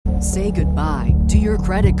Say goodbye to your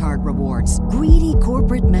credit card rewards. Greedy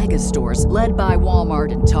corporate mega stores, led by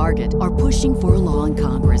Walmart and Target, are pushing for a law in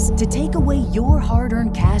Congress to take away your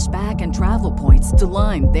hard-earned cash back and travel points to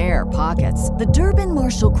line their pockets. The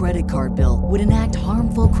Durbin-Marshall credit card bill would enact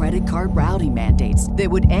harmful credit card routing mandates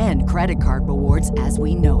that would end credit card rewards as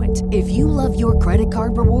we know it. If you love your credit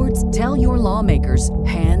card rewards, tell your lawmakers,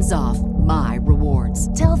 hands off my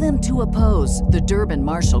rewards. Tell them to oppose the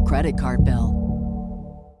Durbin-Marshall credit card bill.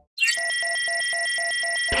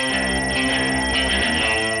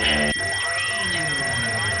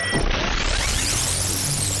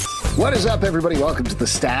 What is up, everybody? Welcome to The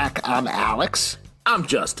Stack. I'm Alex. I'm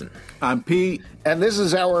Justin. I'm Pete. And this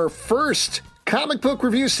is our first comic book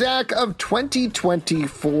review stack of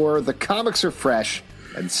 2024. The comics are fresh,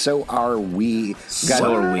 and so are we.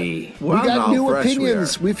 We got new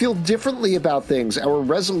opinions. We feel differently about things. Our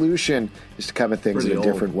resolution is to come at things in a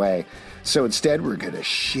different way. So instead, we're going to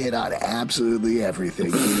shit on absolutely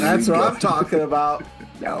everything. That's what I'm talking about.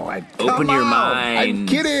 No, Open your mind. I'm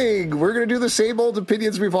kidding. We're going to do the same old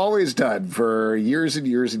opinions we've always done for years and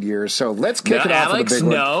years and years. So let's kick it off Alex, with a big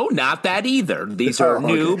one. No, not that either. These are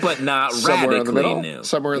new, but not radically new.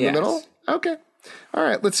 Somewhere in the middle? Okay. All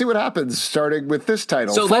right, let's see what happens, starting with this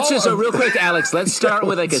title. So let's just, real quick, Alex, let's start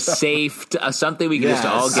with like a safe, something we can just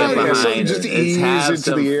all get behind. Just ease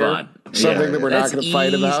into the air. Fun. Something that we're not going to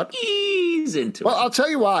fight about. Ease into Well, it. I'll tell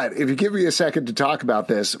you what, if you give me a second to talk about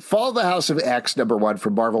this, Fall of the House of X, #1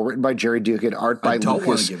 from Marvel, written by Jerry Dugan, art by don't want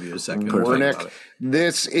Lucas to give you a second. Wernick.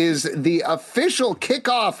 This is the official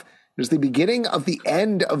kickoff. It is the beginning of the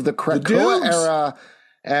end of the Krakoa era.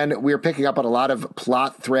 And we're picking up on a lot of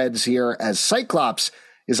plot threads here as Cyclops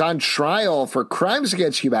is on trial for crimes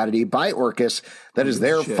against humanity by Orchis. That is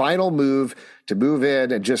their final move to move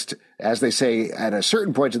in and just, as they say, at a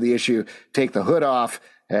certain point of the issue, take the hood off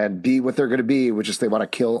and be what they're going to be, which is they want to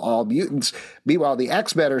kill all mutants. Meanwhile, the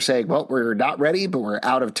X-Men are saying, well, we're not ready, but we're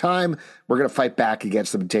out of time. We're going to fight back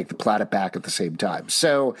against them and take the planet back at the same time.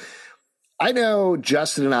 So I know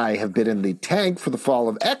Justin and I have been in the tank for the Fall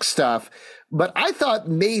of X stuff, but I thought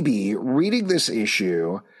maybe reading this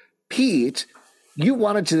issue, Pete, you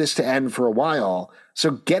wanted this to end for a while.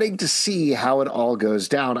 So getting to see how it all goes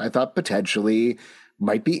down, I thought potentially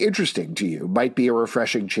might be interesting to you, might be a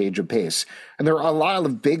refreshing change of pace. And there are a lot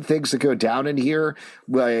of big things that go down in here.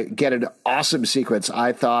 We get an awesome sequence,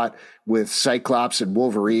 I thought, with Cyclops and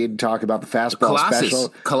Wolverine talking about the fastball special.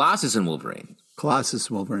 Colossus and Wolverine. Colossus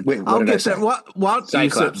Wolverine. Wait, I'll get that. What?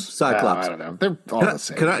 Cyclops. Cyclops. I don't know. They're all the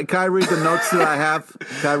same. Can I read the notes that I have?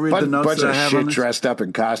 Can I read the notes that I have? Bunch of shit dressed up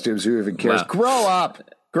in costumes. Who even cares? Wow.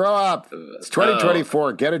 Grow up. It's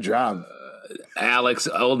 2024. Get a job. Alex,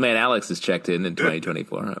 old man Alex has checked in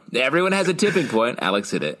 2024. Everyone has a tipping point. Alex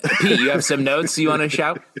hit it. Pete, you have some notes you want to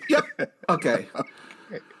shout? Yep.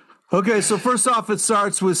 Okay, so first off, it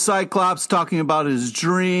starts with Cyclops talking about his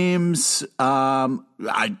dreams.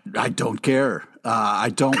 I don't care. I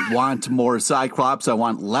don't want more Cyclops. I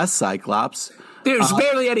want less Cyclops. There's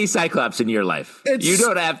barely any Cyclops in your life. You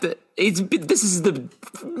don't have to. This is the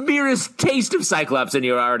merest taste of Cyclops, and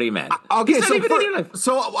you're already mad. Okay,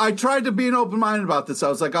 so I tried to be an open minded about this. I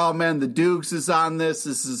was like, "Oh man, the Dukes is on this.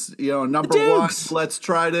 This is number one. Let's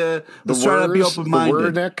try to be open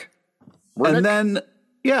minded." And then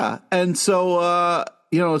and so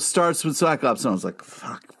it starts with Cyclops, and I was like,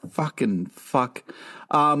 "Fuck."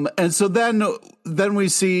 And so then we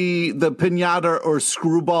see the Pinata or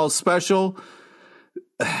Screwball special.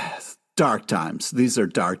 Dark times. These are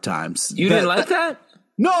dark times. You didn't like that?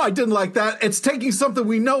 No, I didn't like that. It's taking something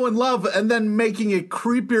we know and love and then making it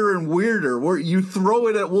creepier and weirder, where you throw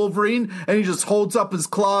it at Wolverine and he just holds up his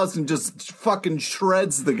claws and just fucking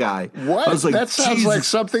shreds the guy. What? I was like, that sounds like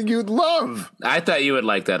something you'd love. I thought you would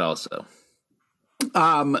like that also.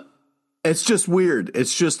 It's just weird.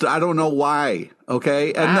 It's just, I don't know why.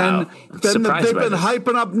 Okay. And then they've been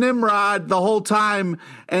hyping up Nimrod the whole time,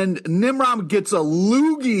 and Nimrod gets a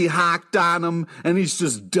loogie hacked on him and he's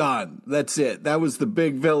just done. That's it. That was the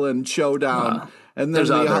big villain showdown. And then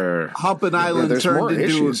the Humpin' Island turned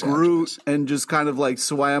into a Groot and just kind of like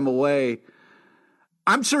swam away.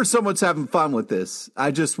 I'm sure someone's having fun with this.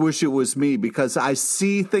 I just wish it was me, because I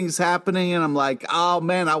see things happening and I'm like, oh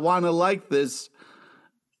man, I want to like this.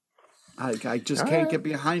 I just can't get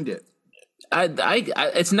behind it.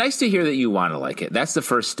 It's nice to hear that you want to like it. That's the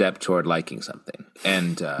first step toward liking something,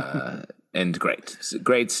 and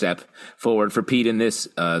great step forward for Pete in this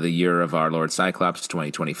the year of our Lord Cyclops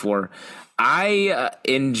 2024. I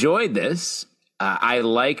enjoyed this. I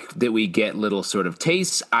like that we get little sort of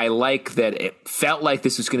tastes. I like that it felt like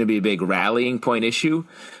this was going to be a big rallying point issue,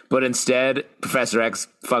 but instead Professor X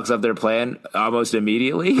fucks up their plan almost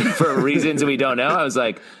immediately for reasons we don't know. I was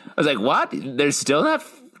like, what? They're still not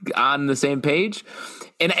on the same page?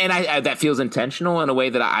 And I that feels intentional in a way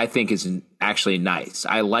that I think is actually nice.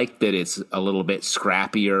 I like that it's a little bit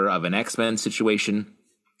scrappier of an X-Men situation.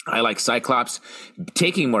 I like Cyclops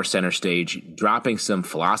taking more center stage, dropping some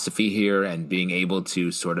philosophy here and being able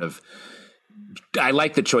to sort of – I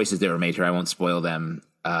like the choices that were made here. I won't spoil them.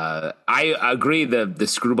 I agree the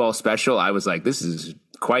Screwball special, I was like, this is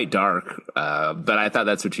quite dark, but I thought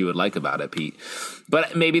that's what you would like about it, Pete.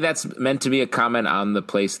 But maybe that's meant to be a comment on the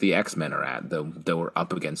place the X-Men are at, though we're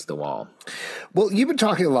up against the wall. Well, you've been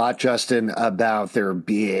talking a lot, Justin, about there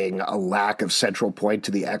being a lack of central point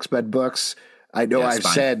to the X-Men books. I know I've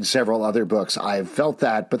said several other books I've felt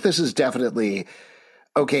that, but this is definitely,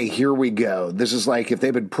 okay, here we go. This is like if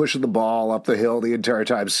they've been pushing the ball up the hill the entire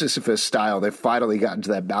time, Sisyphus style, they've finally gotten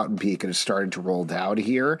to that mountain peak and it's starting to roll down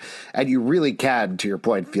here. And you really can, to your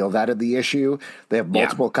point, feel that in the issue. They have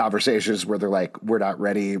multiple conversations where they're like, we're not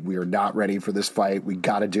ready. We are not ready for this fight. We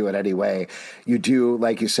got to do it anyway. You do,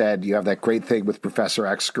 like you said, you have that great thing with Professor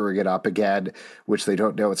X screwing it up again, which they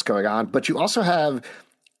don't know what's going on. But you also have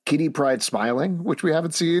Kitty Pryde smiling, which we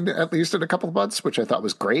haven't seen at least in a couple of months, which I thought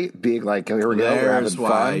was great. Being like, here we go, we're having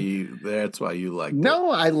fun. That's why you liked it. No,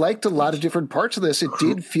 I liked a lot of different parts of this. It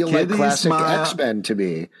did feel like classic X-Men to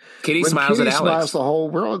me. Kitty smiles at Alex. Smiles the whole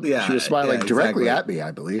world. Yeah, she was smiling directly at me, I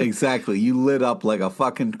believe. Exactly. You lit up like a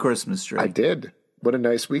fucking Christmas tree. I did. What a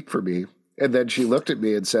nice week for me. And then she looked at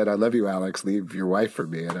me and said, I love you, Alex. Leave your wife for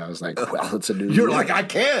me. And I was like, well, it's a new You're year. like, I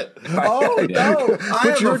can't. Oh, no.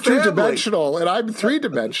 But you're two-dimensional and I'm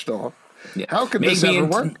three-dimensional. Yeah. How could this ever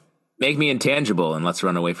work? Make me intangible and let's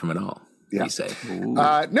run away from it all. Yeah. You say.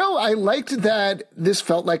 No, I liked that this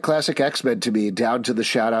felt like classic X-Men to me, down to the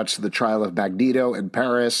shout-outs to the trial of Magneto in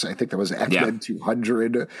Paris. I think that was X-Men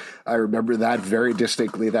 200. I remember that very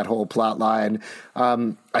distinctly, that whole plot line.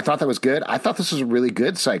 I thought that was good. I thought this was a really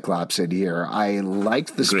good Cyclops in here. I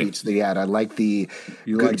liked the speech that he had. I liked the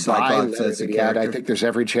goodbye that he had. I think there's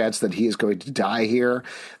every chance that he is going to die here.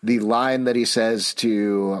 The line that he says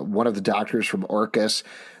to one of the doctors from Orcus,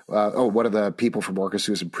 one of the people from Orcus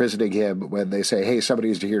who's imprisoning him, when they say, hey,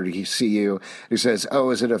 somebody's here to see you. He says, oh,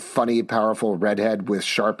 is it a funny, powerful redhead with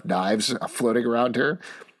sharp knives floating around her?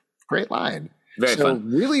 Great line. Very fun.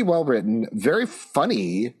 Really well written, very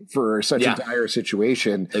funny for such a dire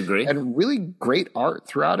situation. Agree. And really great art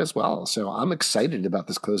throughout as well. So I'm excited about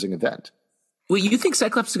this closing event. Well, you think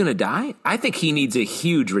Cyclops is going to die? I think he needs a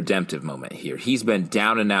huge redemptive moment here. He's been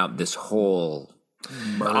down and out this whole...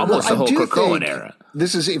 almost the whole Krakoan era.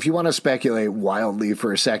 This is, if you want to speculate wildly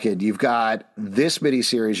for a second, you've got this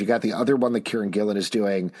miniseries, you got the other one that Kieran Gillen is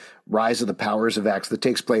doing, Rise of the Powers of X, that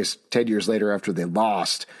takes place 10 years later after they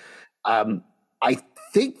lost. I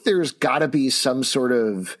think there's got to be some sort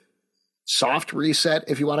of soft reset,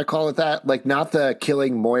 if you want to call it that. Like, not the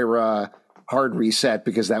killing Moira hard reset,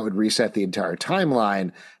 because that would reset the entire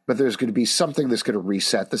timeline, but there's going to be something that's going to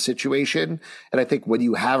reset the situation. And I think when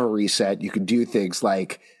you have a reset, you can do things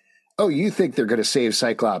like, oh, you think they're going to save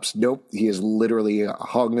Cyclops? Nope, he is literally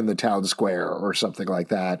hung in the town square or something like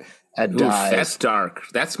that and dies. That's dark.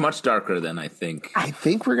 That's much darker than I think. I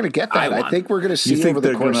think we're going to get that. I think we're going to see. You think over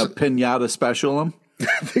the course they're going to pinata special him?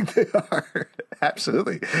 I think they are.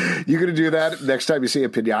 Absolutely. You're going to do that next time you see a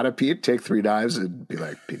pinata, Pete? Take 3 knives and be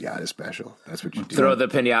like, pinata special. That's what you do. Throw the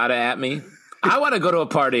pinata at me. I want to go to a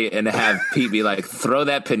party and have Pete be like, throw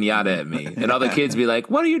that pinata at me. And all the kids be like,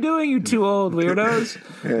 what are you doing, you 2 old weirdos?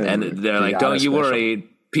 And they're like, don't you worry.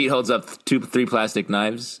 Pete holds up 3 plastic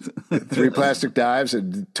knives. 3 plastic knives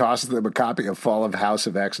and tosses them a copy of Fall of House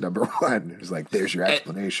of X #1. It's like, there's your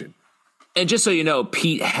explanation. And just so you know,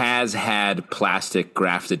 Pete has had plastic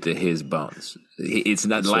grafted to his bones. It's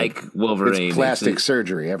not like Wolverine. It's plastic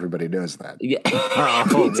surgery. Everybody knows that. Yeah.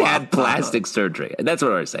 Pete's had plastic surgery. That's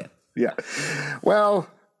what we're saying. Yeah. Well,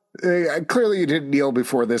 clearly you didn't kneel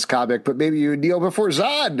before this comic, but maybe you kneel before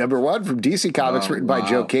Zod, #1 from DC Comics, written by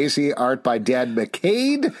Joe Casey, art by Dan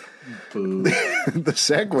McCade. The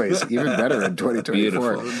segues, even better in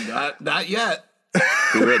 2024. Not yet.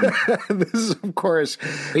 This is, of course,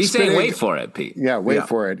 he's saying wait for it, Pete. Yeah, wait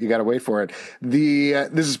for it. You got to wait for it.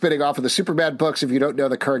 This is spinning off of the Superman books. If you don't know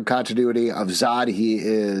the current continuity of Zod, he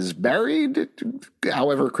is married,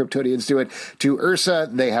 however Kryptonians do it, to Ursa.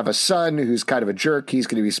 They have a son who's kind of a jerk. He's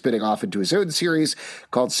going to be spinning off into his own series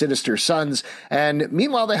called Sinister Sons. And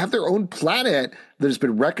meanwhile, they have their own planet that has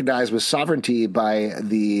been recognized with sovereignty by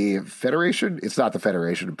the Federation. It's not the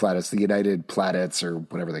Federation of Planets, the United Planets, or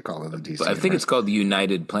whatever they call it in the DC. I think it's called the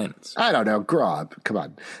United Planets. I don't know. Grow up. Come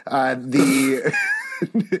on.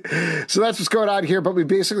 So that's what's going on here. But we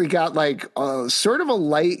basically got like sort of a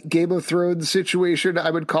light Game of Thrones situation,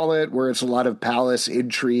 I would call it, where it's a lot of palace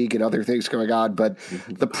intrigue and other things going on. But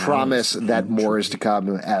the promise that more is to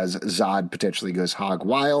come as Zod potentially goes hog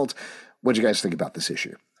wild. What do you guys think about this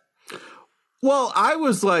issue? Well, I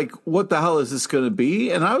was like, what the hell is this going to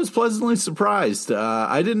be? And I was pleasantly surprised.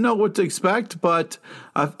 I didn't know what to expect, but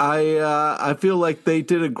I feel like they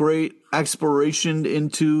did a great exploration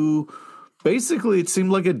into basically it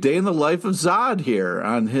seemed like a day in the life of Zod here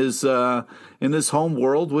on his in his home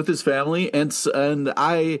world with his family. And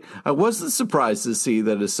I wasn't surprised to see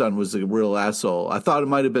that his son was a real asshole. I thought it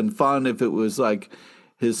might have been fun if it was like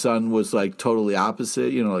his son was like totally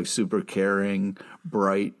opposite, like super caring,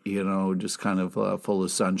 bright, just kind of full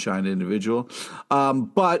of sunshine individual.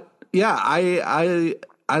 But yeah, I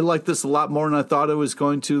like this a lot more than I thought it was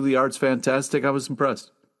going to. The art's fantastic. I was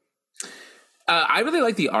impressed. I really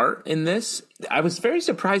like the art in this. I was very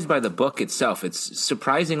surprised by the book itself. It's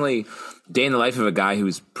surprisingly day in the life of a guy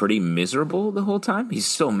who's pretty miserable the whole time. He's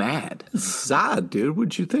so mad. Zod, dude.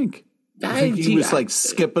 What'd you think? I think he was like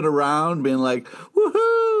skipping around, being like,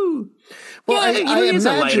 woohoo. Well, yeah, I imagine,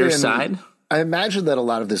 a lighter side. I imagine that a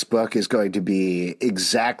lot of this book is going to be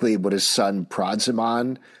exactly what his son prods him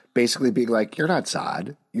on, basically being like, you're not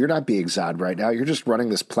Zod. You're not being Zod right now. You're just running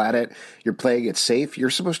this planet. You're playing it safe.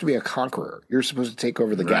 You're supposed to be a conqueror. You're supposed to take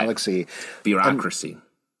over the galaxy. Bureaucracy.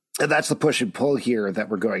 And that's the push and pull here that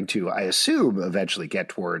we're going to, I assume, eventually get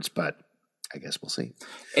towards, but I guess we'll see.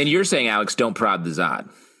 And you're saying, Alex, don't prod the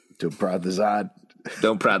Zod. Don't prod the Zod.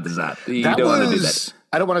 Don't prod the Zod. You don't want to do that.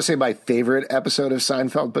 I don't want to say my favorite episode of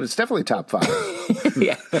Seinfeld, but it's definitely top 5.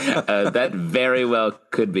 Yeah, that very well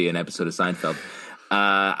could be an episode of Seinfeld.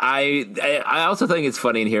 I also think it's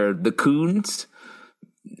funny in here, the Coons.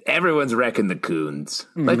 Everyone's wrecking the Coons.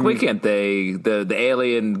 Mm-hmm. Like, why can't they? The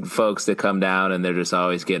alien folks that come down and they're just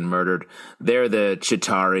always getting murdered. They're the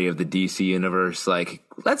Chitauri of the DC universe. Like,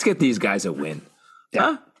 let's get these guys a win. Yeah,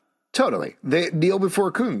 huh? Totally. They kneel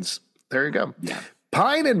before Coons. There you go. Yeah.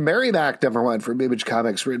 Pine and Merrimack, #1 from Image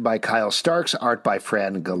Comics, written by Kyle Starks, art by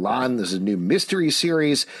Fran Galan. This is a new mystery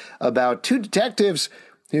series about 2 detectives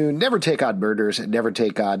who never take on murders and never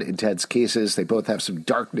take on intense cases. They both have some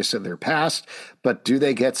darkness in their past, but do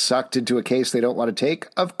they get sucked into a case they don't want to take?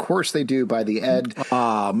 Of course they do by the end.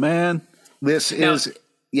 Aw, man. This is,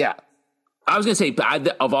 yeah. I was going to say,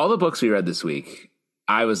 of all the books we read this week,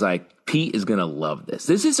 I was like, Pete is going to love this.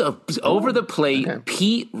 This is a over-the-plate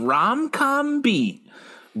Pete rom-com beat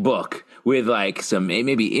book with like some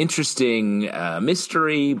maybe interesting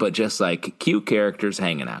mystery, but just like cute characters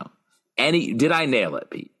hanging out. Did I nail it,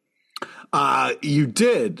 Pete? You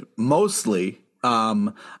did, mostly.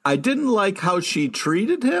 I didn't like how she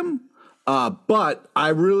treated him, but I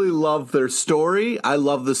really love their story. I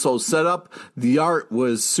love this whole setup. The art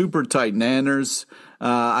was super tight nanners.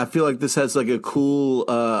 I feel like this has like a cool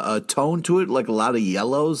tone to it, like a lot of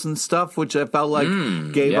yellows and stuff, which I felt like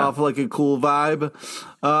gave off like a cool vibe.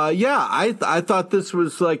 I thought this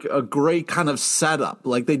was like a great kind of setup.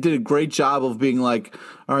 Like they did a great job of being like,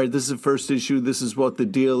 all right, this is the first issue. This is what the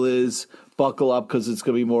deal is. Buckle up because it's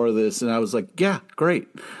going to be more of this. And I was like, yeah, great.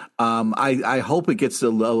 I hope it gets to a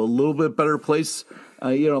little bit better place.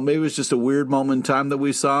 Maybe it was just a weird moment in time that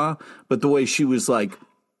we saw, but the way she was like,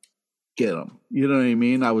 get him. You know what I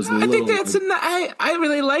mean? I think that's I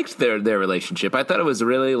really liked their relationship. I thought it was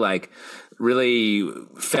really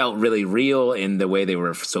felt really real in the way they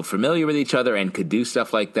were so familiar with each other and could do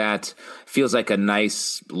stuff like that. Feels like a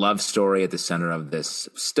nice love story at the center of this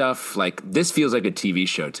stuff. Like this feels like a TV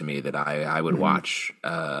show to me that I would watch.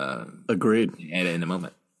 Agreed. In a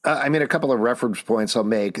moment. A couple of reference points I'll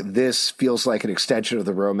make. This feels like an extension of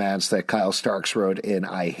the romance that Kyle Starks wrote in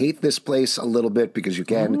I Hate This Place a little bit because you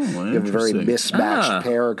have a very mismatched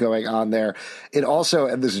pair going on there. It also,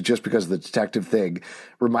 and this is just because of the detective thing,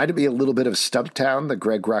 reminded me a little bit of Stumptown, the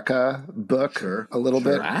Greg Rucka book, a little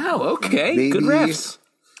bit. Wow, okay. Maybe good refs.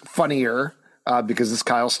 Funnier because it's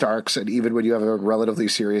Kyle Starks, and even when you have a relatively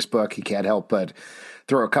serious book, he can't help but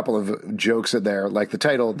throw a couple of jokes in there, like the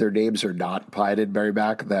title, their names are not Pine and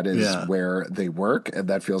Merrimack. That is where they work, and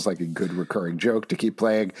that feels like a good recurring joke to keep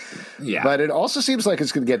playing. Yeah. But it also seems like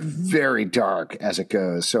it's going to get very dark as it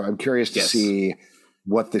goes, so I'm curious to see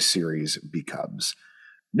what this series becomes.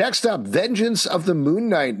 Next up, Vengeance of the Moon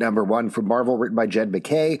Knight, #1 from Marvel, written by Jed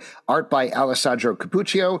MacKay, art by Alessandro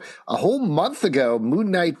Cappuccio. A whole month ago,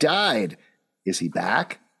 Moon Knight died. Is he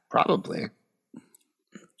back? Probably.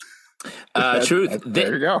 Truth.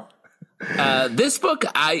 There you go. This book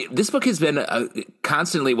has been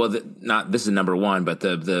constantly. Well, this is number one, but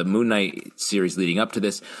the Moon Knight series leading up to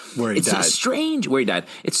this, where he died. Strange. Where he died.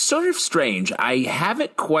 It's sort of strange. I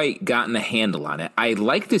haven't quite gotten a handle on it. I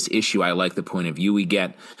like this issue. I like the point of view we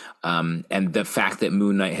get, and the fact that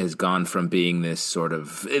Moon Knight has gone from being this sort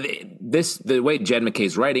of the way Jed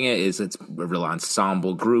MacKay's writing it is it's a real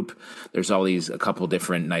ensemble group. There's a couple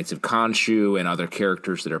different Knights of Khonshu and other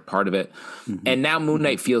characters that are part of it, and now Moon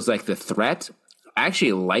Knight feels like the threat. I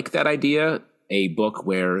actually like that idea, a book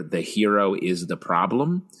where the hero is the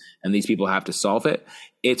problem and these people have to solve it.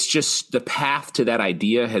 It's just the path to that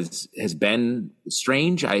idea has been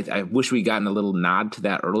strange. I wish we'd gotten a little nod to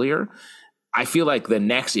that earlier. I feel like the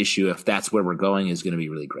next issue, if that's where we're going, is going to be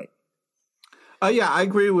really great. Yeah, I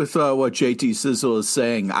agree with what JT Sizzle is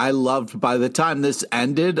saying. I loved, by the time this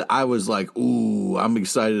ended, I was like, ooh, I'm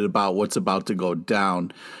excited about what's about to go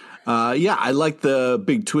down. Yeah, I like the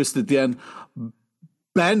big twist at the end.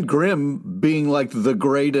 Ben Grimm being like the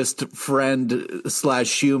greatest friend /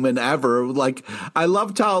 human ever. Like, I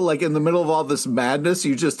loved how, like, in the middle of all this madness,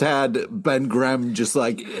 you just had Ben Grimm just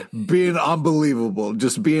like being unbelievable,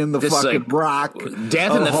 just being the just fucking like, rock.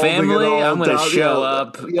 Death in the family. I'm going to show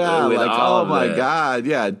up. Yeah, like, oh my God.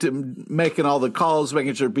 Yeah, making all the calls,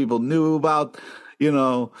 making sure people knew about,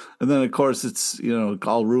 and then of course it's,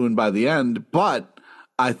 all ruined by the end. But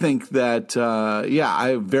I think that,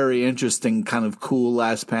 I very interesting, kind of cool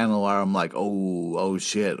last panel where I'm like, oh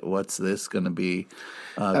shit, what's this going to be?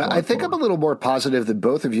 I think I'm a little more positive than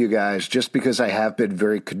both of you guys, just because I have been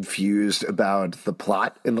very confused about the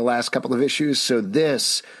plot in the last couple of issues. So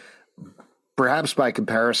this, perhaps by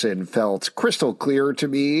comparison, felt crystal clear to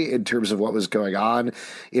me in terms of what was going on.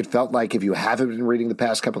 It felt like if you haven't been reading the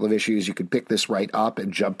past couple of issues, you could pick this right up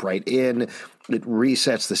and jump right in. It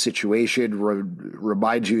resets the situation,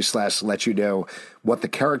 reminds you / lets you know what the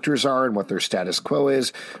characters are and what their status quo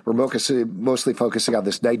is. We're mostly focusing on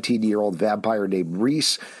this 19-year-old vampire named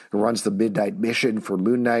Reese who runs the Midnight Mission for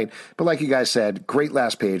Moon Knight. But like you guys said, great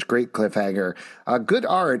last page, great cliffhanger, good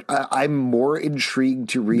art. I'm more intrigued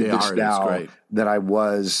to read this now than I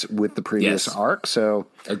was with the previous arc. So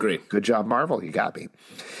agree. Good job, Marvel. You got me.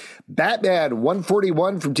 Batman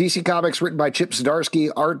 141 from DC Comics, written by Chip Zdarsky,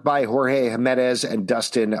 art by Jorge Jimenez and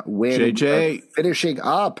Dustin Nguyen. JJ. Finishing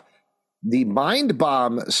up the Mind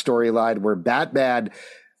Bomb storyline where Batman,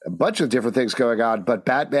 a bunch of different things going on, but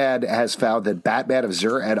Batman has found that Batman of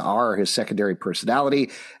Zur-En-Arrh, his secondary personality,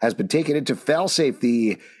 has been taken into Failsafe,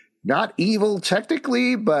 the not evil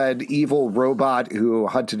technically, but evil robot who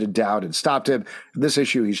hunted him down and stopped him. In this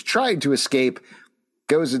issue, he's trying to escape,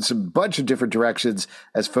 goes in some bunch of different directions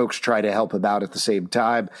as folks try to help him out at the same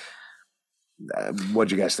time.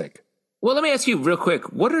 What'd you guys think? Well, let me ask you real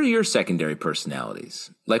quick. What are your secondary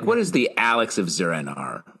personalities? Like, what is the Alex of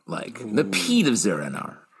Zur-En-Arrh like? The Pete of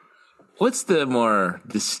Zur-En-Arrh? What's the more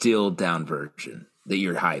distilled down version that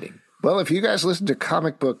you're hiding? Well, if you guys listen to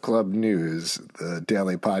Comic Book Club News, the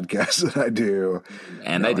daily podcast that I do.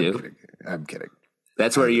 And I do. I'm kidding.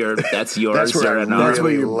 That's where that's your Zur-En-Arrh. That's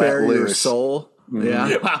where you bury your soul.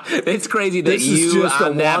 Yeah, wow, it's crazy that this you is just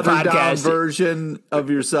on a that watered podcast down version of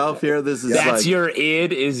yourself here. This is that's like, your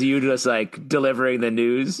id is you just like delivering the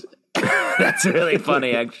news. That's really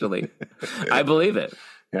funny, actually. I believe it.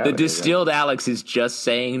 Yeah, the distilled Alex is just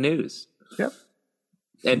saying news. Yep.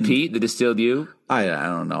 And Pete, the distilled you. I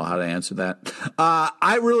don't know how to answer that.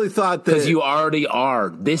 I really thought that because you already are.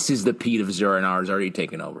 This is the Pete of Zur-En-Arrh is already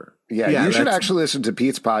taken over. Yeah, you should actually listen to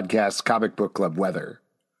Pete's podcast, Comic Book Club Weather.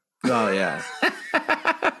 Oh, yeah.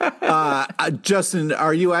 Justin,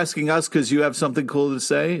 are you asking us because you have something cool to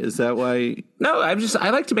say? Is that why? No, I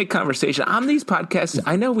like to make conversation on these podcasts.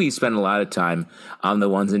 I know we spend a lot of time on the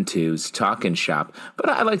ones and twos, talking shop, but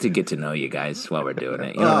I like to get to know you guys while we're doing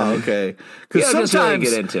it. Okay. Because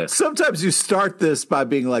sometimes, sometimes you start this by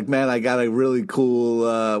being like, man, I got a really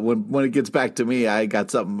cool, when it gets back to me, I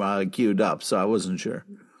got something queued up, so I wasn't sure.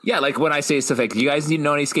 Yeah, like when I say stuff like, do you guys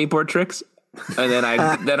know any skateboard tricks? And then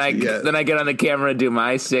I get on the camera and do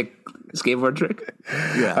my sick skateboard trick.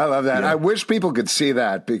 Yeah, I love that. Yeah. I wish people could see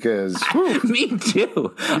that because me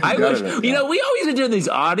too. I wish we always are doing these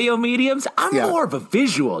audio mediums. I'm more of a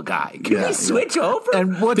visual guy. Can we switch over?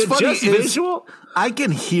 And what's funny is visual? I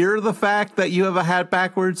can hear the fact that you have a hat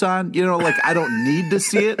backwards on. Like I don't need to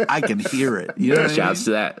see it. I can hear it. Shouts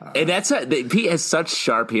to that. And that's Pete has such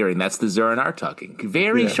sharp hearing. That's the Zur-En-Arrh talking.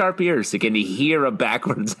 Very sharp ears. So can you hear a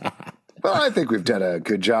backwards hat? Well, I think we've done a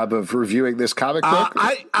good job of reviewing this comic book.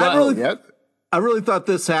 I really thought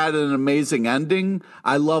this had an amazing ending.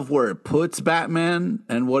 I love where it puts Batman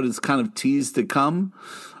and what is kind of teased to come.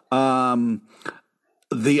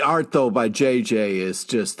 The art, though, by JJ is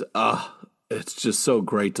just, it's just so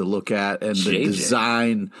great to look at. And the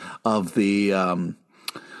design of the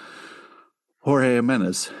Jorge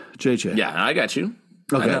Jimenez, JJ. Yeah, I got you.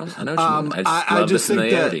 Okay. I know what you mean. I just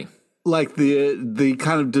think that, like, the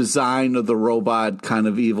kind of design of the robot kind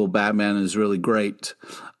of evil Batman is really great.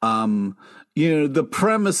 The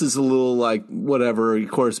premise is a little like whatever.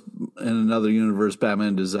 Of course, in another universe,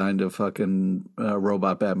 Batman designed a fucking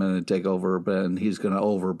robot Batman to take over, and he's going to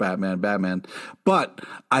over Batman. But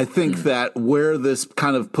I think that where this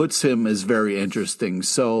kind of puts him is very interesting.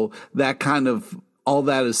 So that kind of, all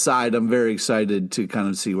that aside, I'm very excited to kind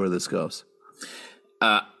of see where this goes.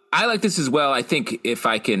 I like this as well. I think if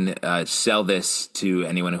I can sell this to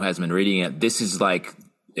anyone who hasn't been reading it, this is like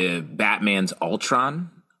Batman's Ultron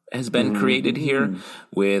has been created here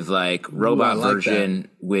with like robot version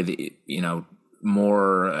with,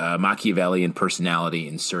 more Machiavellian personality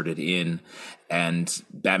inserted in, and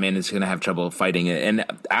Batman is going to have trouble fighting it. And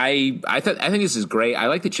I think this is great. I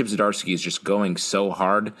like that Chip Zdarsky is just going so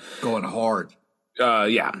hard. Going hard.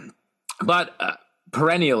 Yeah. But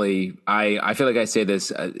perennially, I feel like I say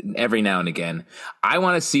this every now and again. I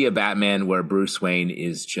want to see a Batman where Bruce Wayne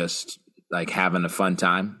is just like having a fun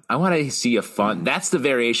time. I want to see a fun. That's the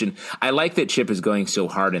variation. I like that Chip is going so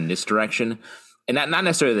hard in this direction, and not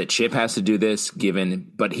necessarily that Chip has to do this,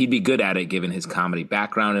 but he'd be good at it given his comedy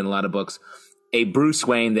background in a lot of books. A Bruce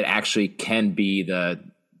Wayne that actually can be the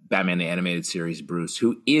Batman the Animated Series Bruce,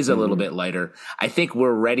 who is a little bit lighter. I think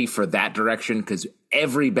we're ready for that direction because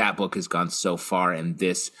every Bat book has gone so far in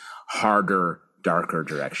this harder, darker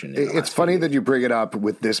direction. It's funny that you bring it up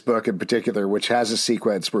with this book in particular, which has a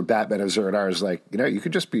sequence where Batman and Zur-En-Arrh is like, you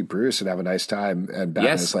could just be Bruce and have a nice time. And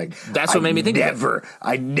Batman is like, that's what made me think of it.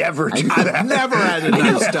 I never do that. I've never had a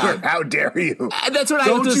nice time. How dare you? That's what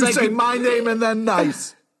Don't I was you like. say my name and then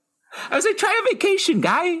nice. I was like, try a vacation,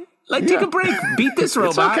 guy. Like, take a break. Beat this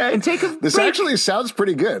robot and take a break. This actually sounds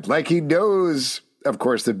pretty good. Like, he knows, of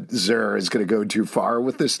course, that Zur is going to go too far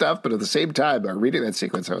with this stuff. But at the same time, reading that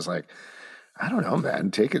sequence, I was like, I don't know, man.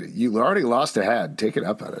 Take it. You already lost a hand. Take it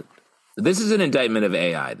up on it. This is an indictment of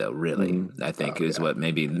AI, though, really, I think is what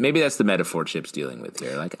maybe that's the metaphor Chip's dealing with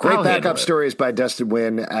here. Like, great backup stories by Dustin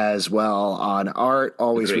Nguyen as well on art.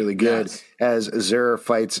 Always really good. Yes. As Zur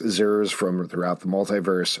fights Zurs from throughout the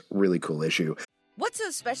multiverse. Really cool issue. What's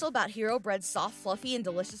so special about Hero Bread's soft, fluffy, and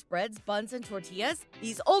delicious breads, buns, and tortillas?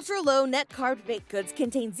 These ultra-low net-carb baked goods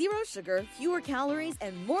contain zero sugar, fewer calories,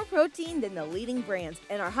 and more protein than the leading brands,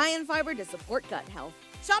 and are high in fiber to support gut health.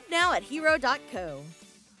 Shop now at hero.co.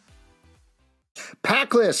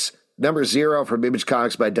 Packless, number 0 from Image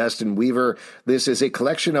Comics by Dustin Weaver. This is a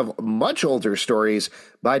collection of much older stories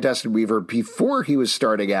by Dustin Weaver before he was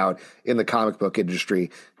starting out in the comic book industry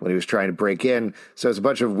when he was trying to break in. So it's a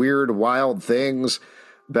bunch of weird, wild things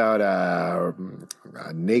about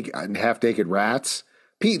half-naked rats.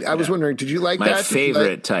 Pete, I was wondering, did you like that? My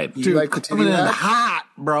favorite type. Did you like the coming in hot,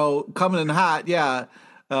 bro? Coming in hot, yeah.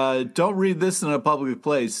 Don't read this in a public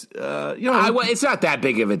place. It's not that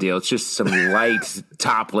big of a deal. It's just some light,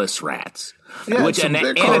 topless rats. Yeah, which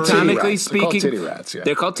anatomically speaking,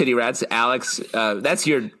 they're called titty rats. Alex, that's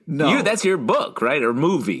your book, right, or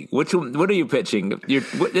movie? What are you pitching?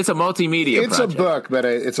 It's a multimedia. It's project. A book, but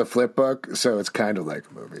it's a flip book, so it's kind of like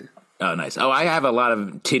a movie. Oh, nice. Oh, I have a lot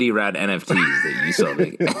of titty rat NFTs that you sold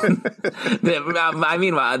me.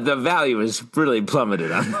 The value is really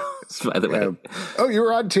plummeted on those, by the way. Oh, you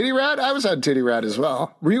were on Titty Rat? I was on Titty Rat as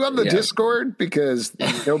well. Were you on the Discord? Because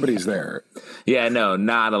nobody's there. Yeah, no,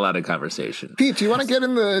 not a lot of conversation. Pete, do you want to get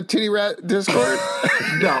in the Titty Rat Discord?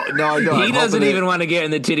 No, I don't. He doesn't even want to get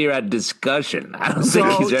in the Titty Rat discussion. I don't think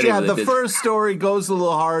he's ready for the first story goes a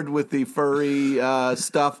little hard with the furry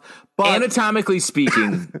stuff. But anatomically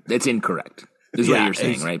speaking, it's incorrect. Is what you're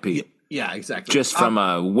saying, right, Pete? Yeah, exactly. Just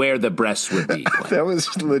from where the breasts would be. That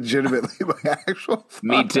was legitimately my actual thought.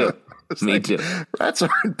 Me too. Rats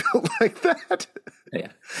aren't built like that. Yeah,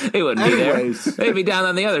 they wouldn't be there. They'd be down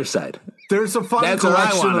on the other side. There's a fun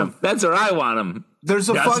collection. That's where I want them. There's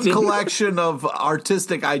a fun collection of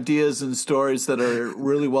artistic ideas and stories that are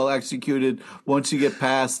really well executed. Once you get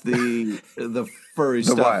past the furry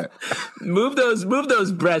stuff, move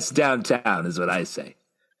those breasts downtown is what I say.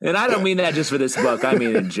 And I don't mean that just for this book. I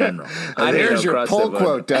mean in general. There's your pull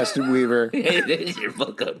quote, Dustin Weaver. There's your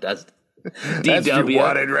pull quote, Dustin. That's what you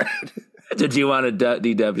wanted, right? Did you want a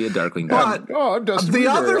DW, Darkwing Duck? I'm Dustin Weaver.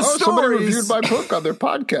 Other stories. Somebody reviewed my book on their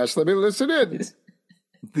podcast. Let me listen in.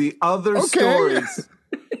 The other stories.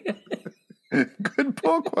 Good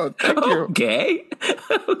pull quote. Thank you.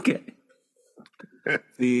 Okay.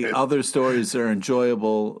 The other stories are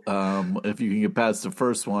enjoyable if you can get past the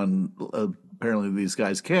first one. apparently these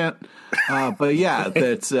guys can't. But yeah,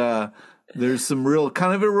 that's there's some real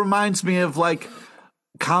kind of, it reminds me of like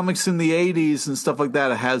comics in the 80s and stuff like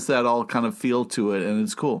that. It has that all kind of feel to it, and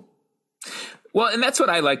it's cool. Well, and that's what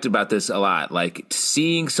I liked about this a lot, like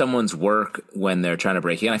seeing someone's work when they're trying to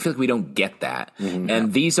break in. I feel like we don't get that. Mm-hmm.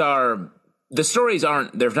 And the stories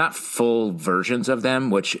they're not full versions of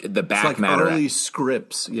them, which the back it's like matter. Early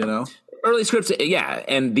scripts, you know? Early scripts, yeah.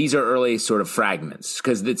 And these are early sort of fragments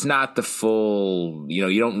because it's not the full,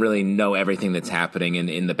 you don't really know everything that's happening. And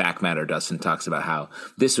in the back matter, Dustin talks about how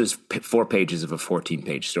this was 4 pages of a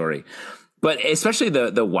 14-page story. But especially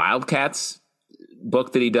the Wildcats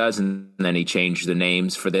book that he does, and then he changed the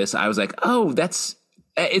names for this. I was like, oh,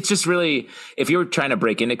 it's just really, if you're trying to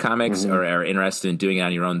break into comics or are interested in doing it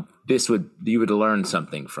on your own, you would learn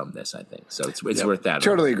something from this, I think. So it's worth that.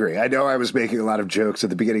 Totally agree. I know I was making a lot of jokes at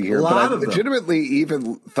the beginning here, but I legitimately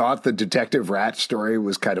even thought the Detective Rat story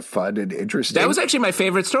was kind of fun and interesting. That was actually my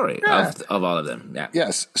favorite story of all of them. Yeah.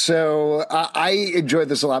 Yes. So I enjoyed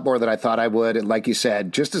this a lot more than I thought I would. And like you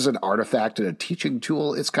said, just as an artifact and a teaching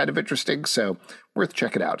tool, it's kind of interesting. So worth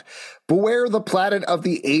checking out. Beware the Planet of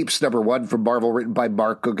the Apes, #1 from Marvel, written by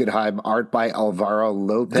Mark Guggenheim, art by Alvaro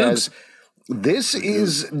Lopez. This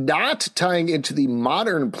is not tying into the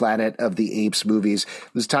modern Planet of the Apes movies.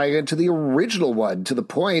 This is tying into the original one, to the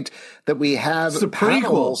point that we have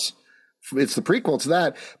panels. It's the prequel to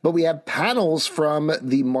that, but we have panels from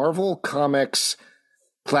the Marvel Comics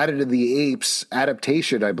Planet of the Apes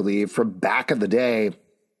adaptation, I believe, from back in the day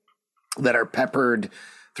that are peppered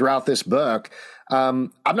throughout this book.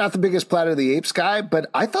 I'm not the biggest Planet of the Apes guy, but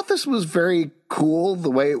I thought this was very cool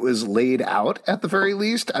the way it was laid out, at the very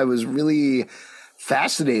least. I was really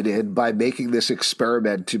fascinated by making this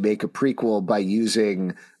experiment to make a prequel by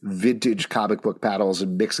using vintage comic book panels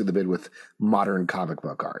and mixing them in with modern comic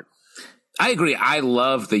book art. I agree. I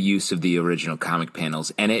love the use of the original comic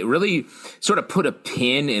panels, and it really sort of put a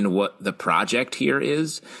pin in what the project here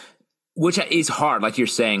is. Which is hard, like you're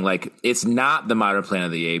saying, like it's not the modern Planet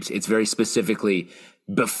of the Apes. It's very specifically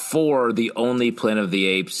before the only Planet of the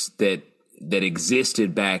Apes that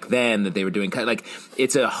existed back then that they were doing. Like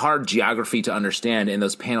it's a hard geography to understand, and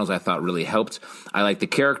those panels I thought really helped. I like the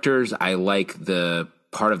characters. I like the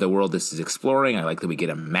part of the world this is exploring. I like that we get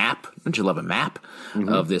a map. Don't you love a map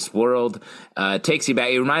of this world? It takes you back.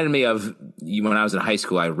 It reminded me of when I was in high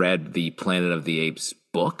school. I read the Planet of the Apes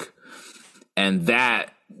book, and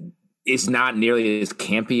that is not nearly as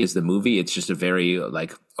campy as the movie. It's just a very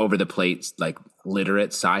like over the plate, like literate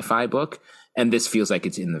sci-fi book. And this feels like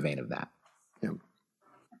it's in the vein of that.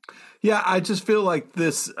 Yeah, I just feel like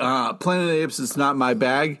this Planet of the Apes is not my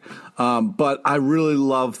bag, but I really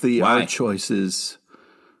love the art choices.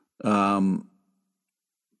 I don't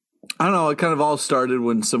know. It kind of all started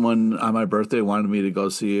when someone on my birthday wanted me to go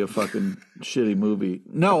see a fucking shitty movie.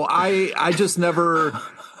 No, I just never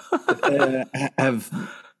have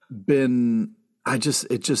been. It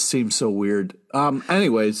just seems so weird.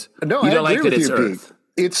 Anyways, no, I agree with you, Pete.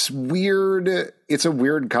 It's weird. It's a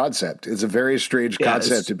weird concept. It's a very strange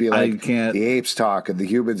concept to be like the apes talk and the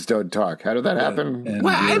humans don't talk. How did that happen?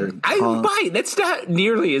 Well, I'm fine. That's not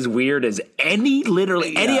nearly as weird as any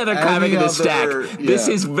other comic in the stack. This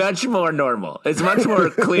is much more normal. It's much more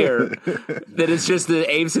clear that it's just the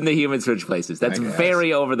apes and the humans switch places. That's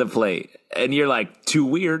very over the plate. And you're like, too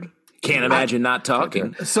weird. Can't imagine not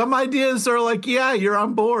talking. Some ideas are like, yeah, you're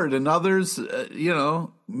on board, and others,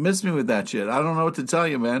 miss me with that shit. I don't know what to tell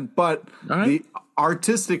you, man. But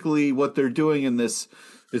artistically, what they're doing in this,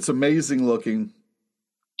 it's amazing looking.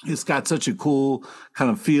 It's got such a cool kind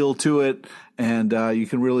of feel to it, and you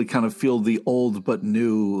can really kind of feel the old but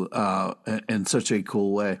new in such a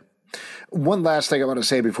cool way. One last thing I want to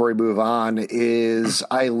say before we move on is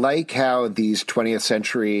I like how these 20th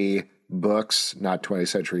century books, not 20th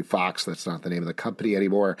Century Fox, that's not the name of the company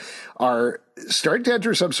anymore, are starting to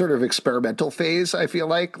enter some sort of experimental phase, I feel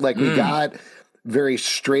like. Like we got very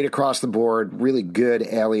straight across the board, really good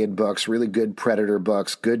Alien books, really good Predator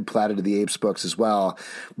books, good Planet of the Apes books as well.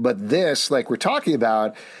 But this, like we're talking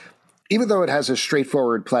about, even though it has a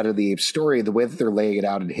straightforward Planet of the Apes story, the way that they're laying it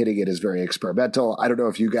out and hitting it is very experimental. I don't know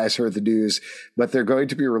if you guys heard the news, but they're going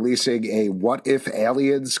to be releasing a What If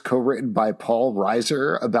Aliens co-written by Paul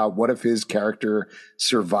Reiser about what if his character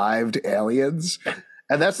survived aliens.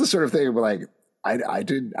 And that's the sort of thing we're like,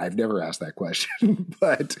 I've never asked that question,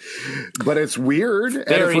 but it's weird.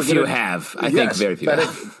 Very few have. I think very few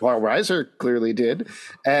have. Paul Reiser clearly did.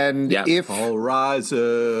 And if Paul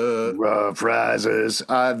Reiser, Rough Risers,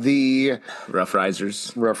 Rough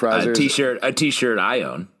Risers, a t-shirt I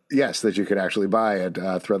own. Yes, that you can actually buy at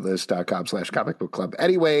threadless.com/comic book club.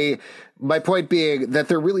 Anyway, my point being that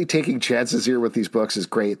they're really taking chances here with these books is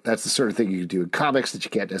great. That's the sort of thing you can do in comics that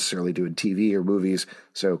you can't necessarily do in TV or movies.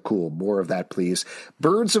 So cool. More of that, please.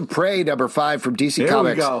 Birds of Prey, #5 from DC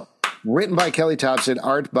Comics. There we go. Written by Kelly Thompson,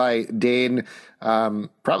 art by Dane.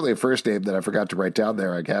 Probably a first name that I forgot to write down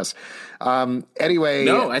there, I guess. Anyway.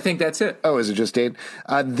 No, I think that's it. Oh, is it just Dane?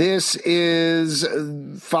 This is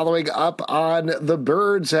following up on the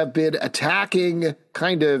birds have been attacking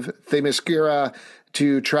kind of Themyscira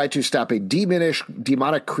to try to stop a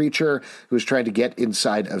demonic creature who's trying to get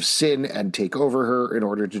inside of Sin and take over her in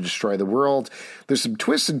order to destroy the world. There's some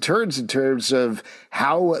twists and turns in terms of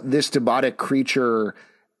how this demonic creature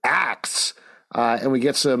acts, and we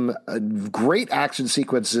get some great action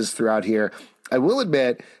sequences throughout here. I will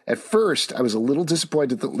admit, at first, I was a little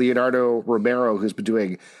disappointed that Leonardo Romero, who's been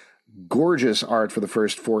doing gorgeous art for the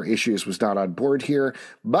first 4 issues, was not on board here,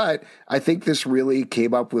 but I think this really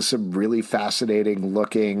came up with some really fascinating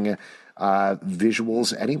looking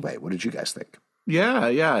visuals anyway. What did you guys think? Yeah,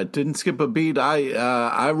 it didn't skip a beat.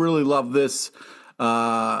 I really love this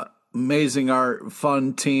amazing art,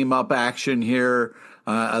 fun team up action here.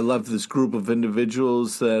 I love this group of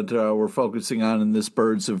individuals that we're focusing on in this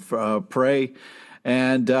Birds of Prey.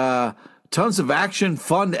 And tons of action,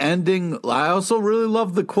 fun ending. I also really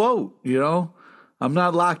love the quote, I'm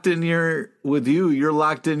not locked in here with you. You're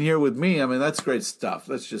locked in here with me. I mean, that's great stuff.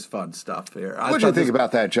 That's just fun stuff here. What do you think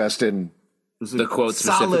about that, Justin? The quote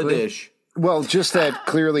specifically? Solid-ish. Well, just that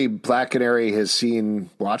clearly Black Canary has seen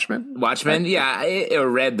Watchmen. Watchmen, yeah. Or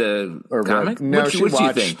read the comic? No, What do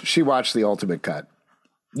you think? She watched the Ultimate Cut.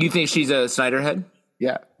 You think she's a Snyder head?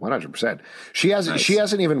 Yeah, 100%. She hasn't. Nice. She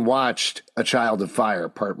hasn't even watched A Child of Fire,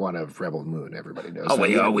 Part 1 of Rebel Moon. Everybody knows. Oh,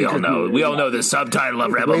 we all know. We all know the subtitle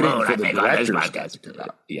of Rebel Moon. I think on this podcast.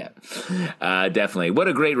 Yeah, definitely. What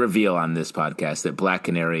a great reveal on this podcast that Black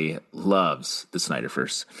Canary loves the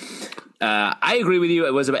Snyderverse. I agree with you.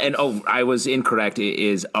 It was about, and I was incorrect. It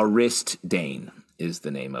is Arist Dane is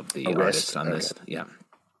the name of the artist on this. Yeah.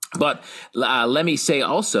 But let me say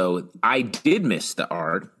also, I did miss the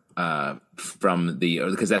art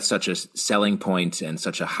because that's such a selling point and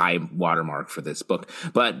such a high watermark for this book.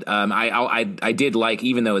 But I did like,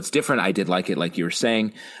 even though it's different, I did like it, like you were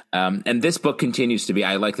saying. And this book continues to be,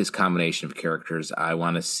 I like this combination of characters. I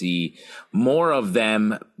want to see more of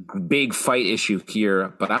them, big fight issue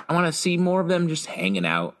here, but I want to see more of them just hanging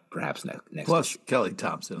out, perhaps next. Plus Kelly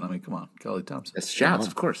Thompson. I mean, come on, Kelly Thompson. That's shouts,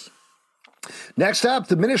 of course. Next up,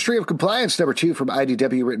 The Ministry of Compliance, #2 from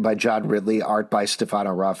IDW, written by John Ridley, art by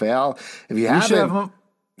Stefano Raphael. If you haven't...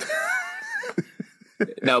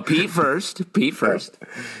 No, Pete first.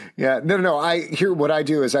 Yeah, no. What I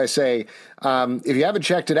do is I say, if you haven't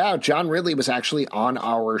checked it out, John Ridley was actually on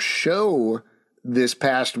our show this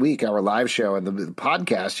past week, our live show, and the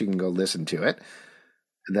podcast. You can go listen to it.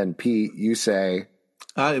 And then Pete, you say...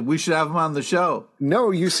 we should have him on the show.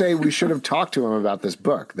 No, you say we should have talked to him about this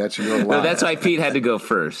book. That's your line. No, that's why Pete had to go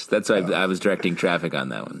first. That's why I was directing traffic on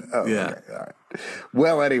that one. Oh, yeah. Okay. All right.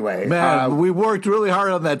 Well, anyway. Man, we worked really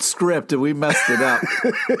hard on that script and we messed it up.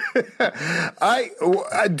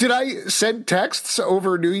 Did I send texts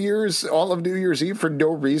over New Year's, all of New Year's Eve for no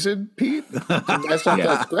reason, Pete? To mess up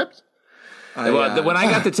that script? When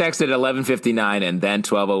I got the text at 11:59 and then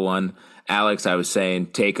 12:01, Alex, I was saying,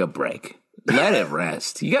 take a break. Let it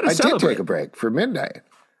rest. You got to celebrate. I did take a break for midnight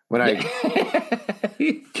when I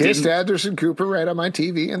kissed Anderson Cooper right on my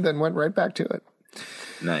TV and then went right back to it.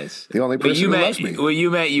 Nice. The only person who loves me. Well, you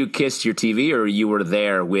meant you kissed your TV or you were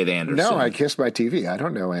there with Anderson? No, I kissed my TV. I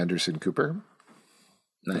don't know Anderson Cooper.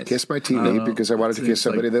 Nice. I kissed my TV because I wanted to kiss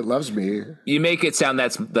somebody that loves me. You make it sound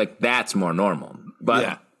that's more normal.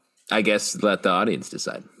 But I guess let the audience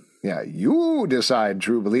decide. Yeah, you decide,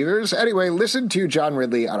 true believers. Anyway, listen to John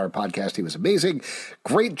Ridley on our podcast. He was amazing.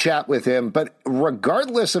 Great chat with him. But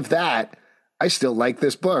regardless of that, I still like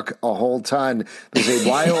this book a whole ton. There's a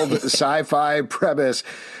wild sci-fi premise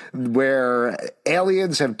where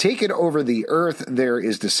aliens have taken over the Earth. There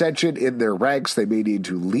is dissension in their ranks. They may need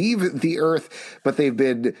to leave the Earth, but they've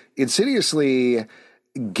been insidiously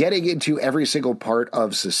getting into every single part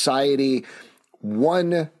of society.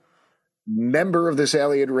 One member of this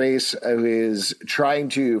alien race who is trying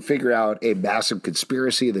to figure out a massive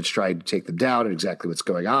conspiracy that's trying to take them down and exactly what's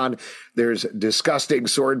going on. There's disgusting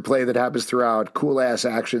sword play that happens throughout, cool-ass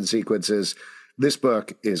action sequences. This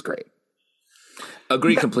book is great.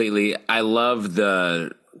 Agree completely. I love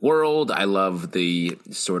the world. I love the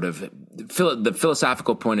sort of the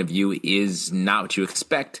philosophical point of view is not what you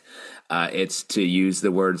expect. It's, to use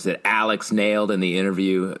the words that Alex nailed in the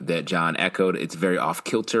interview that John echoed, it's very off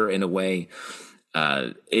kilter in a way.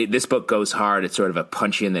 This book goes hard. It's sort of a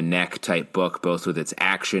punchy in the neck type book, both with its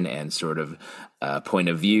action and sort of point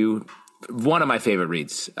of view. One of my favorite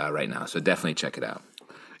reads right now, so definitely check it out.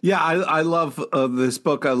 Yeah, I love this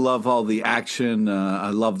book. I love all the action. I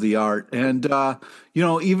love the art. And,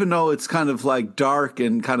 even though it's kind of like dark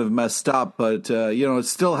and kind of messed up, but, it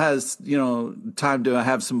still has, time to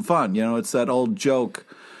have some fun. It's that old joke,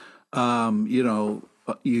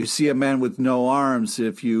 you see a man with no arms.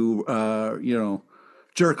 If you,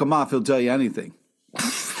 jerk him off, he'll tell you anything.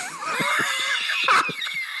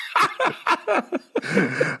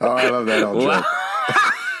 Oh, I love that old joke.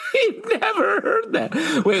 I've never heard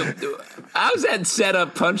that. Wait, how's that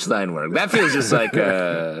setup punchline work? That feels just like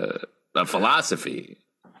a philosophy.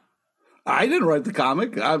 I didn't write the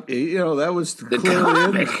comic. That was the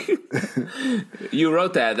comic. You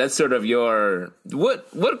wrote that. That's sort of your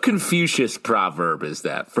what Confucius proverb is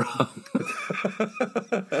that from?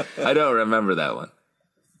 I don't remember that one.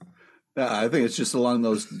 I think it's just along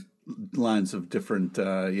those lines of different,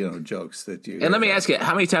 jokes that you. And let me ask you,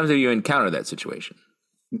 how many times have you encountered that situation?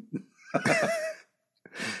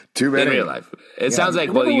 Too many in real life. It sounds like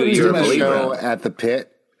you're a believer at the pit.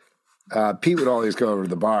 Pete would always go over to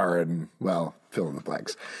the bar and fill in the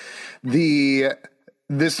blanks.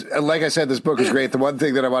 This, like I said, this book is great. The one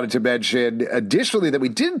thing that I wanted to mention, additionally, that we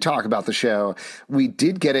didn't talk about the show, we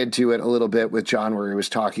did get into it a little bit with John, where he was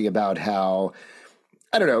talking about how,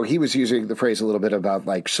 I don't know, he was using the phrase a little bit about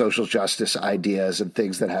like social justice ideas and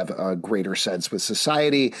things that have a greater sense with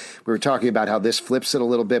society. We were talking about how this flips it a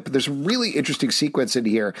little bit, but there's a really interesting sequence in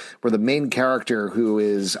here where the main character, who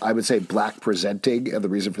is, I would say, black presenting, and the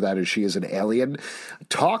reason for that is she is an alien,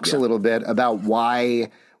 talks a little bit about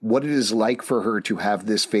what it is like for her to have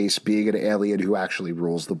this face being an alien who actually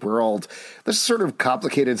rules the world. This sort of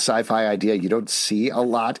complicated sci-fi idea you don't see a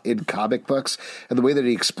lot in comic books. And the way that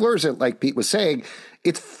he explores it, like Pete was saying,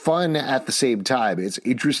 it's fun at the same time. It's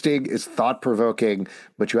interesting, it's thought-provoking,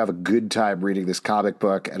 but you have a good time reading this comic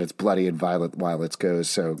book, and it's bloody and violent while it goes.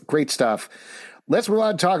 So great stuff. Let's move on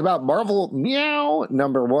and talk about Marvel Meow,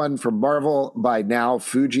 #1 from Marvel by Now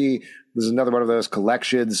Fuji. This is another one of those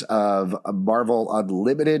collections of Marvel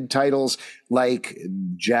Unlimited titles like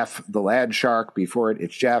Jeff the Land Shark, before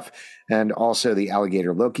it's Jeff, and also the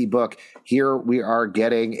Alligator Loki book. Here we are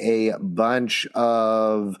getting a bunch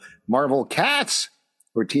of Marvel cats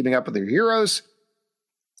who are teaming up with their heroes.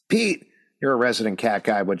 Pete, you're a resident cat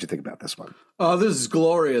guy. What'd you think about this one? Oh, this is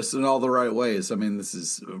glorious in all the right ways. I mean, this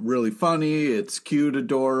is really funny. It's cute,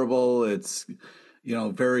 adorable. It's,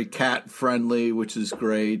 very cat friendly, which is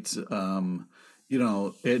great. It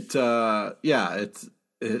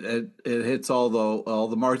hits all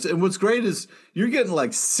the marks. And what's great is you're getting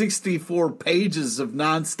like 64 pages of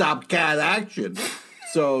nonstop cat action.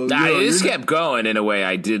 So this kept going in a way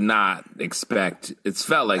I did not expect. It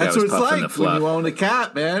felt like I was puffing the fluff. When you own a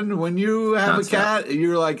cat, man. When you have a cat,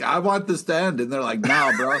 you're like, I want this to end, and they're like,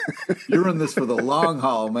 nah, bro, you're in this for the long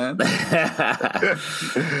haul, man.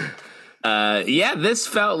 This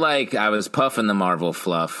felt like I was puffing the Marvel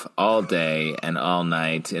fluff all day and all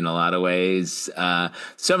night in a lot of ways.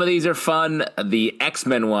 Some of these are fun. The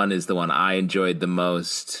X-Men one is the one I enjoyed the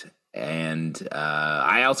most. And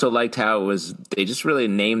I also liked how they just really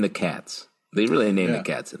named the cats. They really named the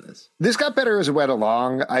cats in this. This got better as it went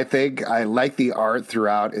along, I think. I like the art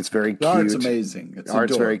throughout. It's very cute. The art's amazing. The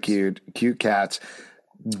art's very cute. Cute cats.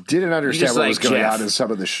 Didn't understand what was going on in some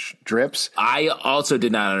of the strips. I also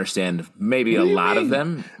did not understand maybe a lot of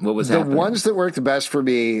them. What was happening? The ones that worked the best for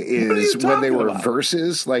me is when they were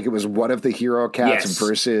versus, like it was one of the hero cats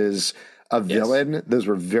versus a villain. Yes. Those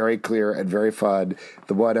were very clear and very fun.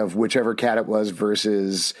 The one of whichever cat it was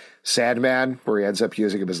versus Sandman, where he ends up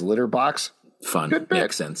using him as a litter box. Fun. Good bit.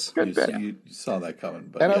 Makes sense. Good bit. You saw that coming.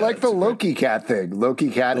 But and I like the Loki cat thing.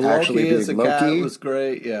 Loki cat actually being Loki. Cat was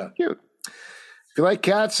great. Yeah. Cute. If you like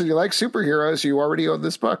cats and you like superheroes, you already own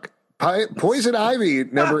this book. Poison Ivy,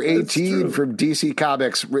 #18 from DC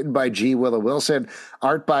Comics, written by G. Willow Wilson,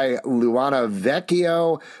 art by Luana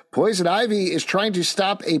Vecchio. Poison Ivy is trying to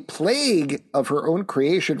stop a plague of her own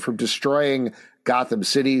creation from destroying Gotham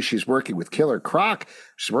City. She's working with Killer Croc.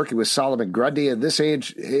 She's working with Solomon Grundy. In this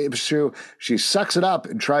issue, she sucks it up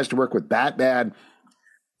and tries to work with Batman.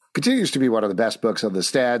 Continues to be one of the best books on the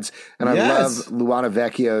stands. And I love Luana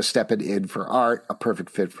Vecchio stepping in for art. A perfect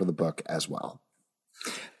fit for the book as well.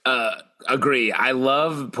 Agree. I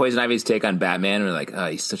love Poison Ivy's take on Batman. We're like, oh,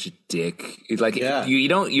 he's such a dick. It's like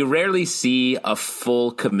you rarely see a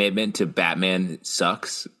full commitment to Batman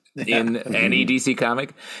sucks in any DC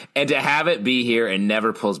comic, and to have it be here and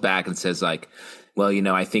never pulls back and says like, well,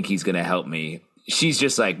 I think he's going to help me. she's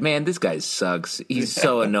just like, man, this guy sucks. He's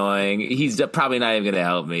so annoying. He's probably not even going to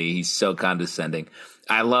help me. He's so condescending.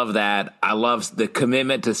 I love that. I love the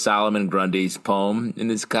commitment to Solomon Grundy's poem in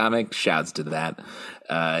this comic. Shouts to that.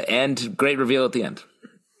 And great reveal at the end.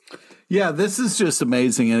 Yeah, this is just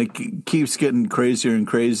amazing, and it keeps getting crazier and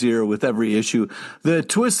crazier with every issue. The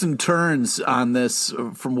twists and turns on this,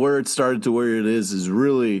 from where it started to where it is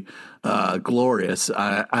really glorious.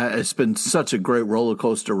 It's been such a great roller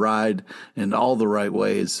coaster ride in all the right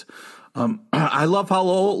ways. I love how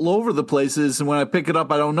all over the place it is, and when I pick it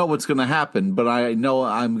up, I don't know what's going to happen, but I know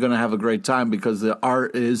I'm going to have a great time because the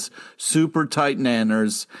art is super tight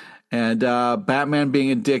nanners. And Batman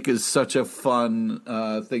being a dick is such a fun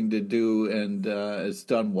thing to do, and it's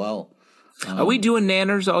done well. Are we doing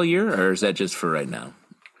nanners all year, or is that just for right now?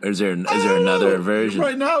 Or is there another version?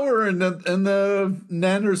 Right now we're in the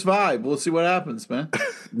nanners vibe. We'll see what happens, man.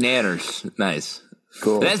 Nanners, nice,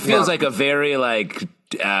 cool. That feels like a very like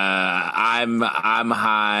I'm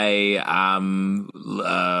high. I'm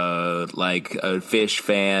like a fish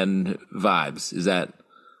fan vibes. Is that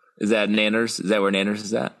nanners? Is that where nanners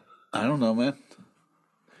is at? I don't know, man.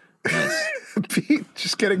 Nice. Pete,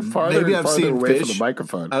 just getting farther and farther away from the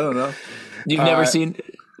microphone. I don't know. You've never seen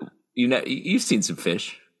you've seen some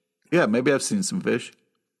fish. Yeah, maybe I've seen some fish.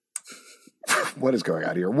 What is going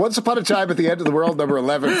on here? Once Upon a Time at the End of the World, number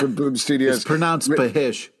 11 from Boom Studios. It's pronounced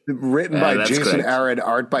Pahish. Written by Jason Aaron,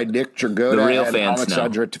 art by Nick Dragotta and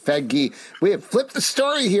Alexandra Tefenkgi. We have flipped the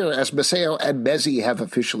story here as Maceo and Mezzi have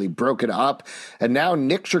officially broken up. And now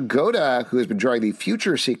Nick Dragotta, who has been drawing the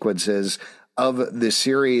future sequences of this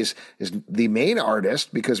series, is the main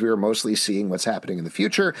artist because we are mostly seeing what's happening in the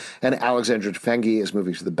future. And Alexandra Tefenkgi is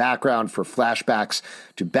moving to the background for flashbacks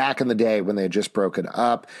to back in the day when they had just broken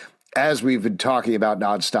up. As we've been talking about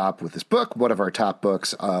nonstop with this book, one of our top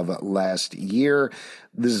books of last year,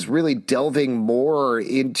 this is really delving more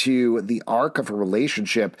into the arc of a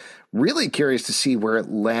relationship. Really curious to see where it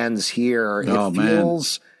lands here. It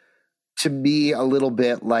feels to me a little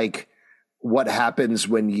bit like what happens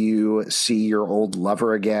when you see your old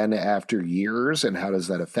lover again after years, and how does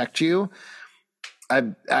that affect you?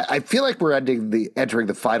 I feel like we're entering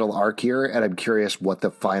the final arc here, and I'm curious what the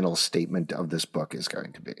final statement of this book is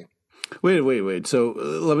going to be. Wait. So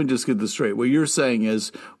let me just get this straight. What you're saying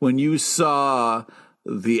is when you saw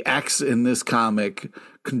the X in this comic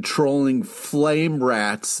controlling flame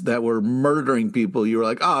rats that were murdering people, you were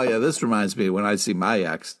like, oh, yeah, this reminds me when I see my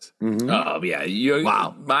ex. Mm-hmm. Oh, yeah.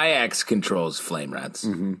 Wow. My ex controls flame rats.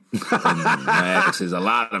 Mm-hmm. My ex is a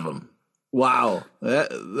lot of them. Wow.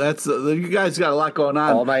 That's you guys got a lot going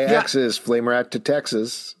on. All my exes, flame rat to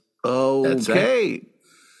Texas. Okay. That's right.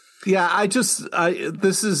 Yeah,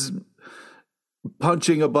 this is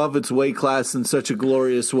punching above its weight class in such a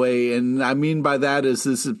glorious way. And I mean by that is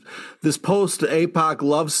this post-APOC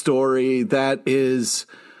love story that is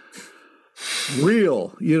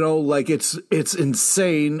real, like it's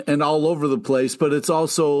insane and all over the place, but it's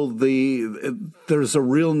also there's a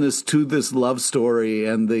realness to this love story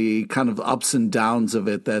and the kind of ups and downs of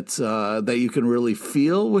it that you can really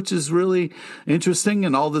feel, which is really interesting,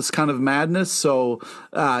 and all this kind of madness. So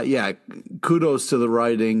kudos to the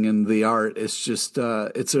writing and the art. It's just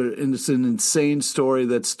it's an insane story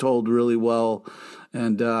that's told really well,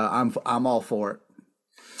 and I'm all for it.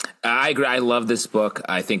 I agree. I love this book.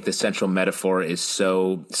 I think the central metaphor is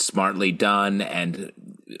so smartly done and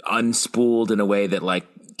unspooled in a way that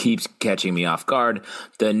keeps catching me off guard.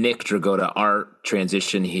 The Nick Dragotta art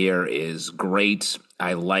transition here is great.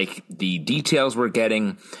 I like the details we're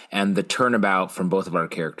getting, and the turnabout from both of our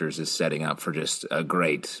characters is setting up for just a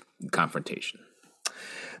great confrontation.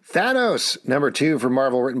 Thanos, number 2 from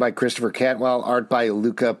Marvel, written by Christopher Cantwell, art by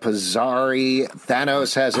Luca Pizzari.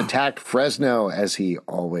 Thanos has attacked Fresno, as he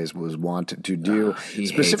always was wont to do.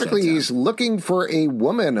 Specifically, he's looking for a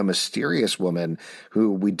woman, a mysterious woman,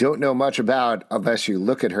 who we don't know much about unless you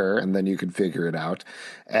look at her, and then you can figure it out.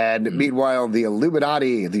 And meanwhile, the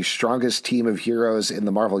Illuminati, the strongest team of heroes in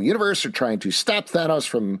the Marvel Universe, are trying to stop Thanos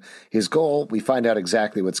from his goal. We find out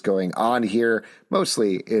exactly what's going on here,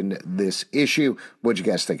 mostly in this issue. What'd you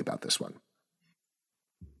guys think about this one?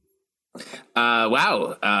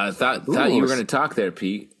 Wow. Thought you were going to talk there,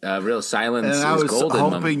 Pete. Real silence and is I was golden.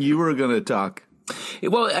 Hoping you were going to talk.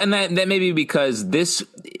 Well, and that may be because this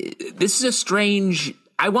is a strange...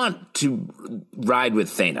 I want to ride with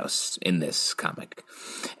Thanos in this comic,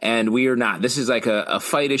 and we are not. This is like a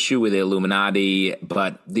fight issue with the Illuminati,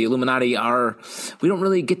 but the Illuminati we don't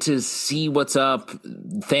really get to see what's up.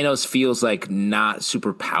 Thanos feels like not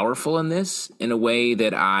super powerful in this in a way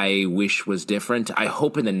that I wish was different. I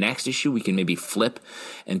hope in the next issue we can maybe flip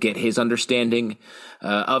and get his understanding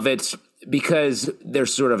of it. because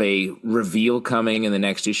there's sort of a reveal coming in the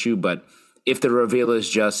next issue, but if the reveal is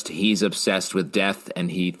just he's obsessed with death and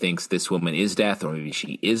he thinks this woman is death, or maybe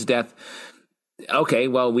she is death, okay,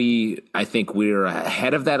 well, I think we're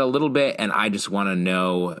ahead of that a little bit, and I just want to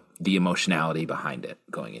know the emotionality behind it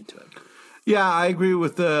going into it. Yeah, I agree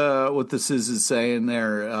with what the Sis is saying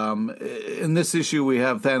there. In this issue, we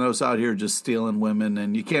have Thanos out here just stealing women,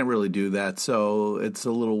 and you can't really do that, so it's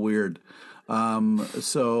a little weird.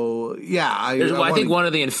 So, yeah. I think one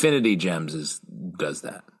of the Infinity Gems does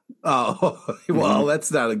that. Oh, well,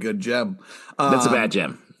 that's not a good gem. That's a bad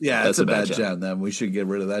gem. Yeah, that's a bad gem. Then we should get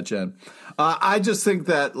rid of that gem. I just think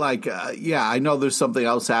that, I know there's something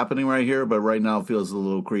else happening right here, but right now it feels a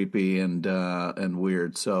little creepy and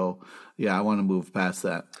weird. So, yeah, I want to move past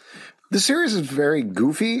that. The series is very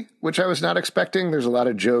goofy, which I was not expecting. There's a lot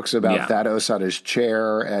of jokes about Thanos on his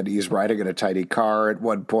chair, and he's riding in a tiny car at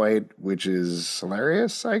one point, which is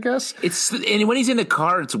hilarious, I guess. And when he's in the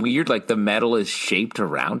car, it's weird. Like the metal is shaped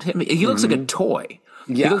around him. He looks like a toy.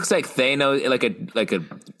 Yeah. He looks like Thanos, like a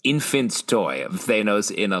infant's toy of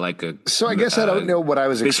Thanos in a. So I guess I don't know what I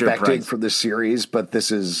was expecting from the series, but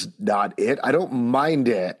this is not it. I don't mind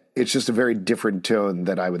it. It's just a very different tone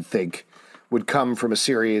that I would think would come from a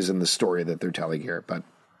series and the story that they're telling here. But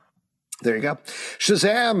there you go.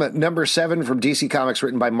 Shazam, number 7 from DC Comics,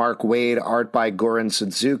 written by Mark Waid, art by Goran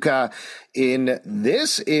Sudzuka. In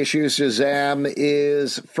this issue, Shazam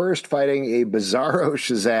is first fighting a Bizarro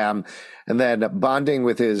Shazam and then bonding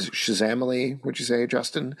with his Shazamily, would you say,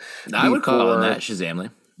 Justin? I would call him that,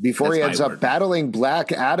 Shazamily. Before he ends up battling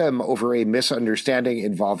Black Adam over a misunderstanding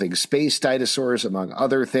involving space dinosaurs, among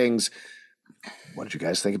other things. What did you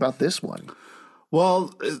guys think about this one?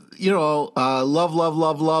 Well,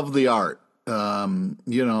 love the art.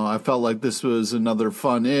 I felt like this was another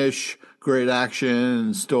fun-ish, great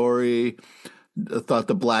action story. I thought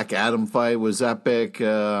the Black Adam fight was epic.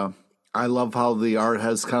 I love how the art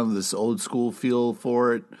has kind of this old school feel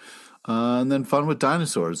for it. And then fun with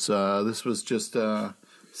dinosaurs. This was just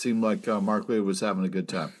seemed like Mark Waid was having a good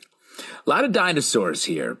time. A lot of dinosaurs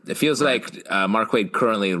here. It feels like Mark Waid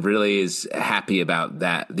currently really is happy about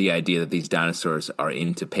the idea that these dinosaurs are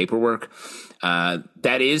into paperwork.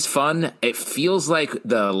 That is fun. It feels like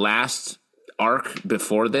the last arc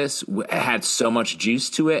before this had so much juice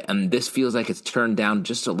to it, and this feels like it's turned down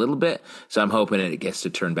just a little bit. So I'm hoping it gets to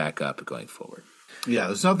turn back up going forward. Yeah,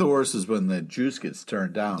 there's nothing worse is when the juice gets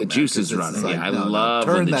turned down. The juice is running. I love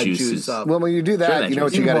when the juice is up. Well, when you do that, you know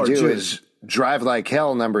what you got to do is Drive Like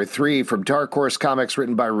Hell, number 3 from Dark Horse Comics,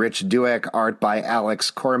 written by Rich Douek, art by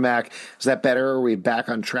Alex Cormack. Is that better? Are we back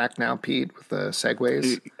on track now, Pete, with the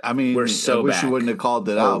segues? I mean, we're so I wish back. You wouldn't have called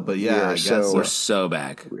it out, but yeah, I guess we're so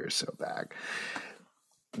back. We're so back.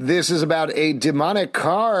 This is about a demonic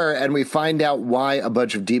car, and we find out why a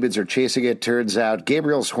bunch of demons are chasing it. Turns out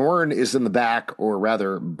Gabriel's horn is in the back, or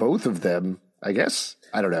rather, both of them, I guess.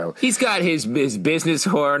 I don't know. He's got his business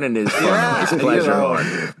horn and his pleasure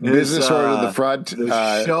horn. Business horn in the front.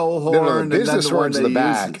 The show horn. The business horn's in the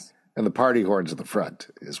back. And the party horn's in the front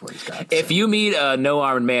is what he's got. If you meet a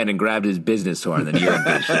no-armed man and grabbed his business horn, then you're in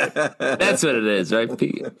good shape. That's what it is, right,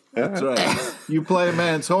 Pete? That's right. You play a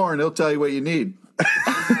man's horn, he'll tell you what you need.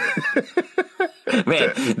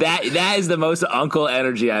 Man, that is the most uncle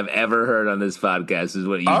energy I've ever heard on this podcast, is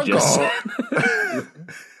what you just said.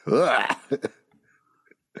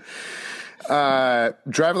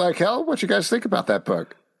 Drive Like Hell, what you guys think about that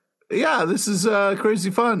book? Yeah, this is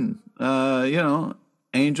crazy fun.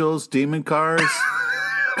 Angels, demon cars,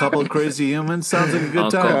 couple of crazy humans. Sounds like a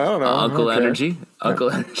good time. I don't know. Uncle energy.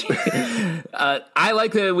 I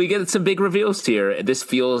like that we get some big reveals here. This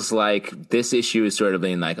feels like this issue is sort of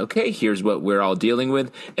being like, okay, here's what we're all dealing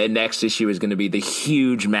with. And next issue is going to be the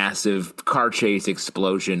huge, massive car chase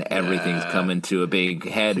explosion. Everything's coming to a big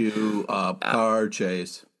head. Cue up car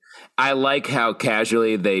chase. I like how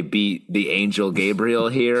casually they beat the angel Gabriel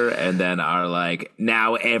here and then are like,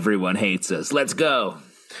 now everyone hates us. Let's go.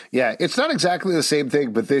 Yeah, it's not exactly the same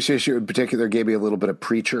thing, but this issue in particular gave me a little bit of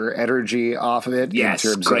Preacher energy off of it. Yes,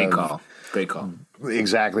 in terms great of call. Great call.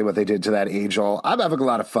 Exactly what they did to that angel. I'm having a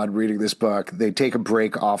lot of fun reading this book. They take a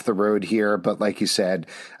break off the road here, but like you said,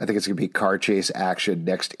 I think it's going to be car chase action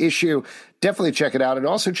next issue. Definitely check it out. And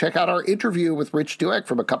also check out our interview with Rich Douek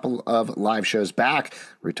from a couple of live shows back.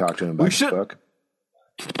 We talked to him about the book.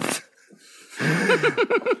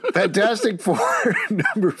 Fantastic Four,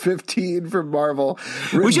 number 15 from Marvel.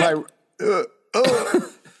 Written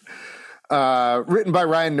by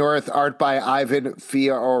Ryan North, art by Ivan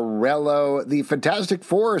Fiorello. The Fantastic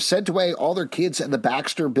Four sent away all their kids in the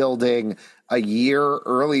Baxter Building a year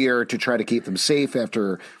earlier to try to keep them safe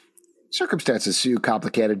after circumstances too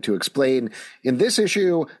complicated to explain. In this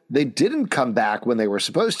issue, they didn't come back when they were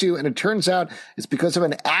supposed to, and it turns out it's because of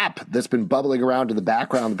an app that's been bubbling around in the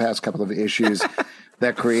background the past couple of issues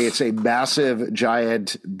that creates a massive,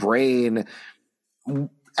 giant brain.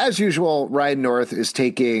 As usual, Ryan North is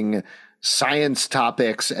taking science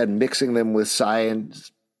topics and mixing them with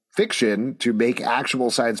science fiction to make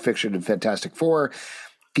actual science fiction in Fantastic Four.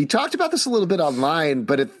 He talked about this a little bit online,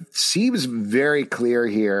 but it seems very clear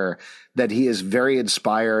here that he is very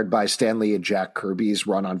inspired by Stan Lee and Jack Kirby's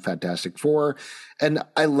run on Fantastic Four. And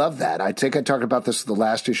I love that. I think I talked about this in the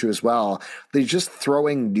last issue as well. They're just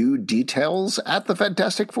throwing new details at the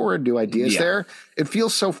Fantastic Four and new ideas there. It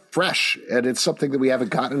feels so fresh, and it's something that we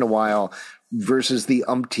haven't gotten in a while versus the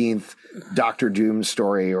umpteenth Doctor Doom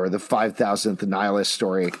story or the 5,000th Nihilist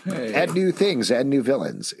story. Hey. Add new things, add new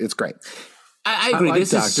villains. It's great. I agree.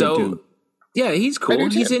 This is so... Doom. Yeah, he's cool.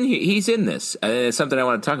 He's in here. He's in this. It's something I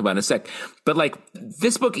want to talk about in a sec. But like,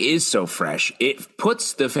 this book is so fresh. It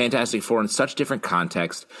puts the Fantastic Four in such different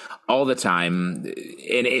context all the time,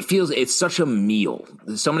 and it's such a meal.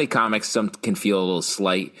 So many comics, some can feel a little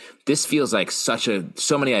slight. This feels like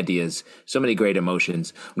so many ideas, so many great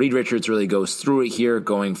emotions. Reed Richards really goes through it here,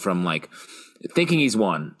 going from like thinking he's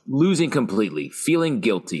won, losing completely, feeling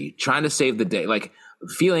guilty, trying to save the day, like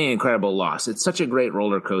feeling an incredible loss. It's such a great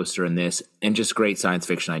roller coaster in this, and just great science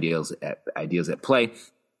fiction ideas at play.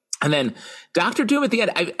 And then Doctor Doom at the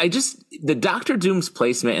end, the Doctor Doom's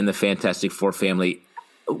placement in the Fantastic Four family,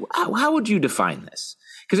 how would you define this?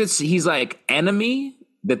 Because he's like enemy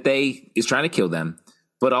that is trying to kill them,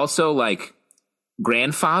 but also like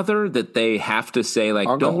grandfather that they have to say like,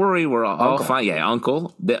 uncle. Don't worry, we're all fine. Yeah,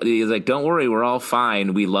 uncle. He's like, don't worry, we're all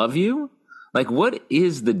fine. We love you. Like, what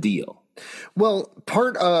is the deal? Well,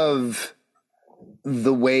 part of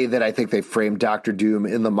the way that I think they framed Doctor Doom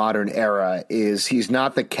in the modern era is he's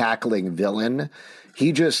not the cackling villain.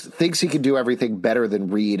 He just thinks he can do everything better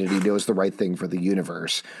than Reed, and he knows the right thing for the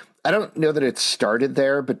universe. I don't know that it started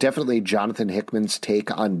there, but definitely Jonathan Hickman's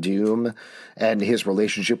take on Doom and his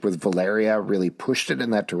relationship with Valeria really pushed it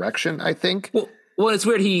in that direction, I think. Well, it's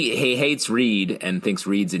weird. He hates Reed and thinks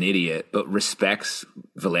Reed's an idiot, but respects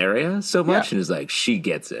Valeria so much and is like, she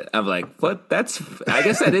gets it. I'm like, what? I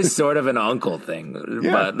guess that is sort of an uncle thing,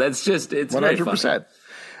 but that's just, it's 100%.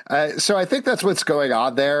 So I think that's what's going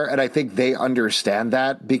on there. And I think they understand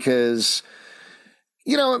that because,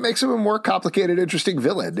 it makes him a more complicated, interesting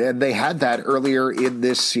villain. And they had that earlier in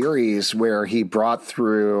this series where he brought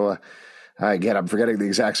through... Again, I'm forgetting the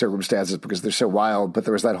exact circumstances because they're so wild, but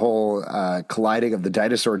there was that whole colliding of the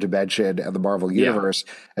dinosaur dimension and the Marvel Universe,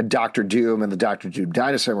 and Doctor Doom and the Doctor Doom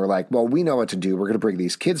dinosaur were like, well, we know what to do. We're going to bring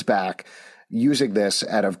these kids back using this.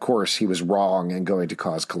 And of course, he was wrong and going to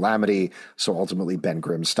cause calamity. So ultimately, Ben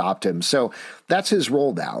Grimm stopped him. So that's his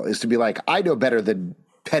role now, is to be like, I know better than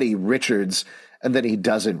petty Richards. And then he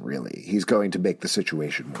doesn't really. He's going to make the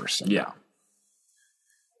situation worse somehow.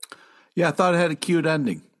 Yeah, I thought it had a cute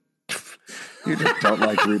ending. You just don't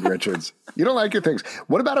like Reed Richards. You don't like your things.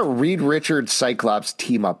 What about a Reed Richards Cyclops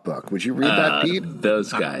team-up book? Would you read that, Pete?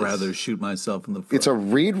 Those guys. I'd rather shoot myself in the foot. It's a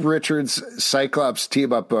Reed Richards Cyclops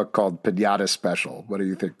team-up book called Pinata Special. What do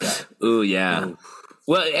you think that? Ooh, yeah. Ooh.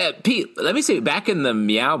 Well, Pete, let me say, back in the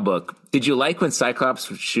Meow book, did you like when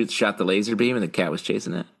Cyclops shot the laser beam and the cat was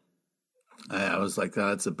chasing it? I was like,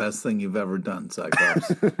 that's the best thing you've ever done, Cyclops.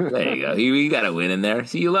 There you go. You got a win in there.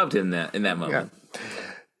 So you loved him in that moment. Yeah.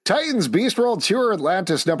 Titans Beast World Tour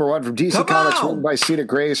Atlantis #1 from DC Comics, written by Cena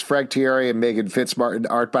Grace, Frank Thierry, and Megan Fitzmartin,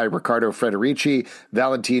 art by Riccardo Federici,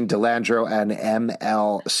 Valentine Delandro, and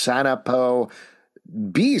M.L. Sanapo.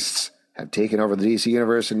 Beasts have taken over the DC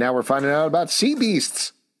universe, and now we're finding out about sea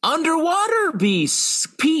beasts. Underwater beasts.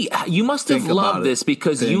 Pete, you must have loved this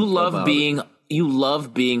because you love being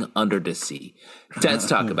under the sea. Let's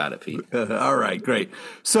talk about it, Pete. All right, great.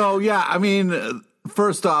 So, yeah, I mean...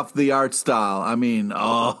 First off, the art style. I mean,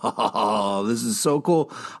 this is so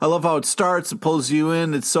cool. I love how it starts. It pulls you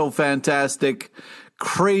in. It's so fantastic.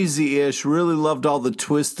 Crazy-ish. Really loved all the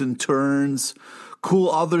twists and turns.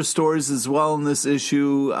 Cool other stories as well in this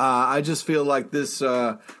issue. I just feel like this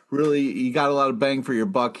really, you got a lot of bang for your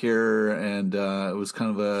buck here. And it was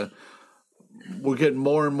kind of we're getting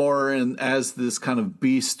more and more in as this kind of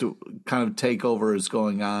beast kind of takeover is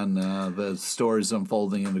going on. The story's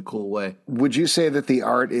unfolding in a cool way. Would you say that the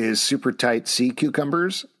art is super tight sea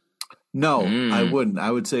cucumbers? No, I wouldn't.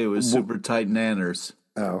 I would say it was super tight nanners.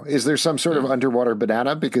 Oh, is there some sort of underwater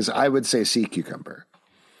banana? Because I would say sea cucumber.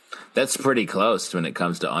 That's pretty close when it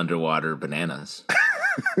comes to underwater bananas.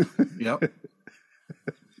 Yep.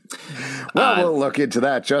 Well, we'll look into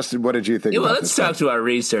that. Justin, what did you think about let's talk to our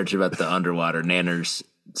research about the underwater nanners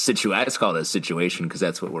situation. Let's call it a situation because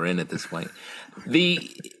that's what we're in at this point.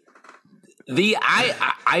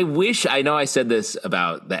 I wish, I know I said this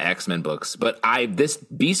about the X-Men books, but this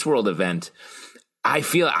Beast World event, I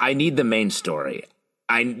feel I need the main story.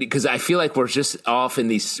 Because I feel like we're just off in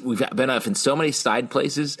we've been off in so many side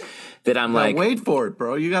places that I'm like, wait for it,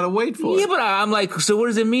 bro. You got to wait for it. Yeah, but I'm like, so what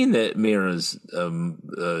does it mean that Mira's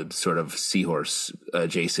sort of seahorse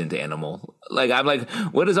adjacent animal? Like, I'm like,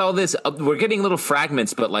 what is all this? We're getting little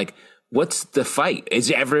fragments, but like, what's the fight?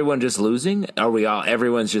 Is everyone just losing?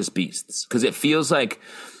 Everyone's just beasts? Because it feels like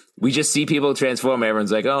we just see people transform.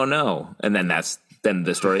 Everyone's like, oh no. And then then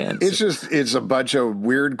the story ends. It's a bunch of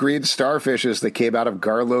weird green starfishes that came out of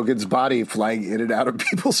Gar Logan's body flying in and out of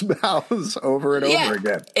people's mouths over and over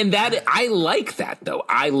again. And I like that, though.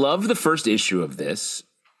 I love the first issue of this,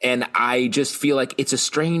 and I just feel like it's a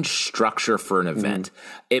strange structure for an event.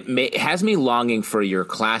 It has me longing for your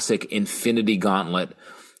classic Infinity Gauntlet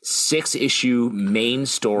 6-issue main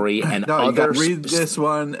story and you gotta read this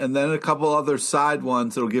one and then a couple other side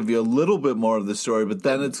ones that'll give you a little bit more of the story, but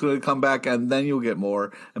then it's going to come back and then you'll get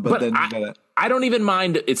more. But then you gotta. I don't even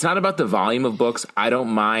mind. It's not about the volume of books. I don't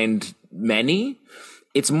mind many.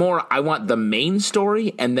 It's more I want the main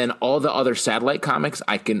story and then all the other satellite comics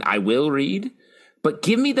I will read. But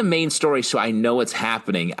give me the main story so I know what's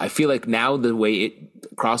happening. I feel like now the way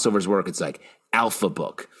crossovers work, it's like Alpha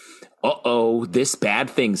Book. This bad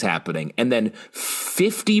thing's happening. And then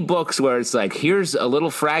 50 books where it's like, here's a little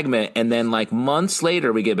fragment. And then like months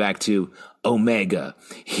later, we get back to Omega.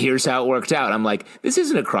 Here's how it worked out. I'm like, this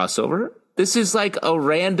isn't a crossover. This is like a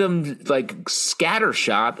random, like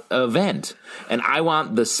scattershot event. And I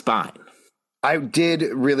want the spine. I did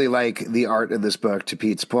really like the art of this book, to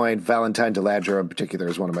Pete's point. Valentine Delandro in particular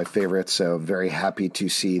is one of my favorites, so very happy to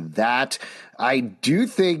see that. I do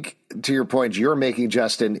think, to your point you're making,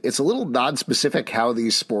 Justin, it's a little non-specific how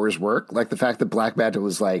these spores work. Like the fact that Black Manta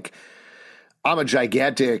was like, I'm a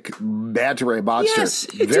gigantic manta ray monster. Yes,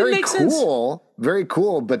 very cool, very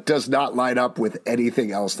cool, but does not line up with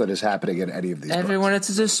anything else that is happening in any of these Everyone books.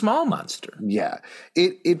 Else is a small monster. Yeah.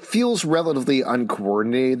 It feels relatively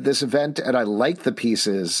uncoordinated, this event, and I like the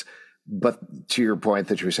pieces, but to your point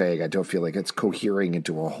that you're saying, I don't feel like it's cohering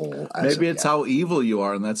into a whole. Maybe it's how evil you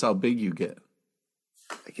are, and that's how big you get.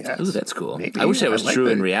 I guess. Ooh, that's cool. Maybe. I wish that was true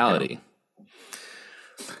in reality.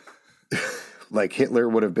 Like Hitler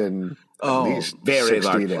would have been at least very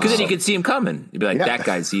large. Because then you could could see him coming. You'd be like, that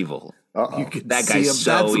guy's evil. That guy's him.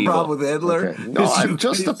 so That's evil. the problem with Hitler. Okay. No, I'm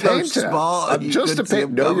just a painter. I'm just a painter.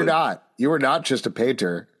 No, you're not. You are not just a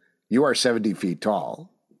painter. You are 70 feet tall.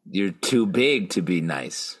 You're too big to be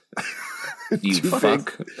nice. You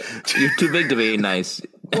fuck. You're too big to be nice.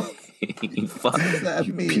 You fuck. What does that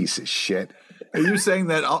You mean? piece of shit. Are you saying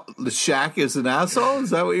that the Shaq is an asshole?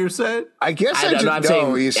 Is that what you're saying? I guess I don't know. I'm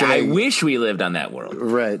saying, he's saying, I wish we lived on that world.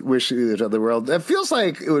 Right. Wish we lived on the world. It feels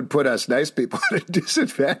like it would put us nice people at a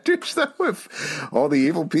disadvantage, though, if all the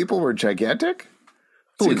evil people were gigantic.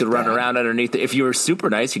 We could run around underneath. If you were super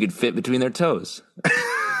nice, you could fit between their toes.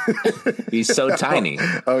 Be so tiny.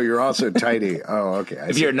 Oh, you're also tiny. Oh, okay.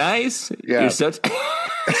 If you're nice, you're so.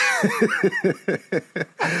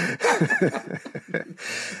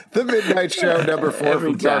 The Midnight Show, number 4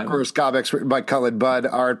 from Dark Horse Comics, written by Cullen Bunn,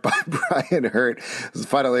 art by Brian Hurt. This is the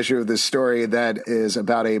final issue of this story that is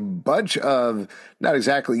about a bunch of, not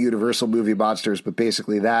exactly Universal movie monsters, but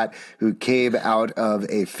basically that, who came out of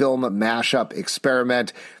a film mashup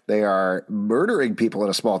experiment. They are murdering people in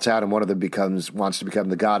a small town, and one of them wants to become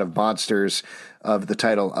the god of monsters of the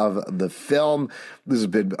title of the film. This has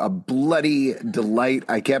been a bloody delight.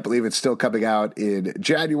 I can't believe it's still coming out in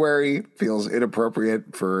January. Feels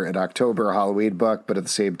inappropriate for an October Halloween book, but at the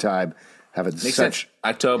same time, having Makes sense.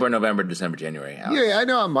 October, November, December, January. Yeah, I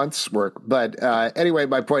know a month's work. But anyway,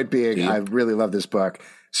 my point being, I really love this book.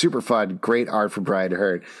 Super fun. Great art from Brian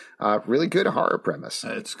Hurt. Really good horror premise.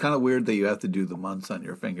 It's kind of weird that you have to do the months on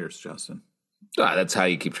your fingers, Justin. That's how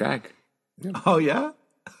you keep track. Oh, yeah?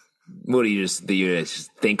 What do you just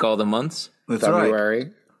think all the months? That's February.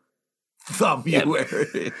 right.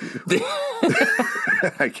 February.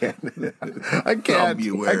 I can't do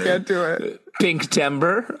it.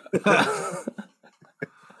 Pinktember.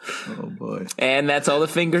 Oh boy. And that's all the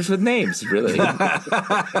fingers with names, really.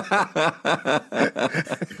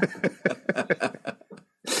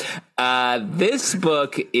 This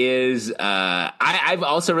book is I've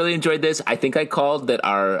also really enjoyed this. I think I called that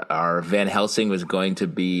our Van Helsing was going to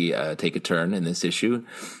be take a turn in this issue.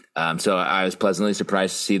 So I was pleasantly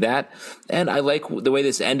surprised to see that. And I like the way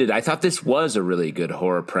this ended. I thought this was a really good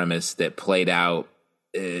horror premise that played out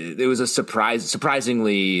it was a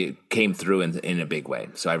surprisingly came through in a big way.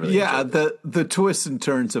 So I really enjoyed it. The twists and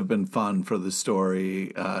turns have been fun for the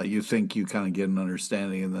story. You think you kind of get an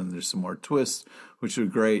understanding, and then there's some more twists, which are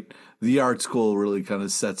great. The art school really kind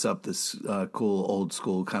of sets up this cool old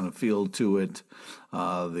school kind of feel to it.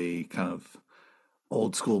 The kind of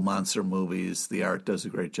old school monster movies, the art does a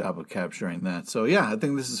great job of capturing that. So yeah, I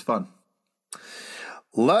think this is fun.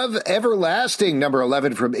 Love Everlasting, number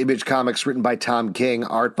 11 from Image Comics, written by Tom King,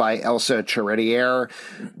 art by Elsa Charretier.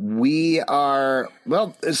 We are,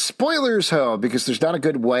 well, spoilers ho, because there's not a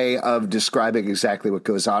good way of describing exactly what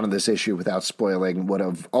goes on in this issue without spoiling what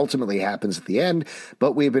ultimately happens at the end.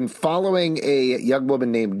 But we've been following a young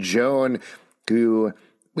woman named Joan who...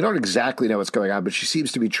 we don't exactly know what's going on, but she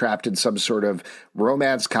seems to be trapped in some sort of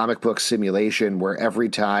romance comic book simulation where every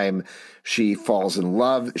time she falls in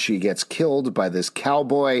love, she gets killed by this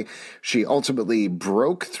cowboy. She ultimately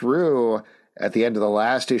broke through at the end of the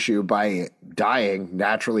last issue by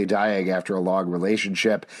naturally dying after a long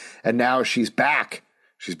relationship. And now she's back.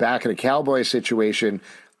 She's back in a cowboy situation.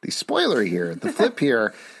 The spoiler here, the flip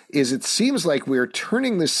here, is it seems like we're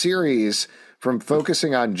turning the series from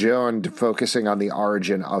focusing on Joan to focusing on the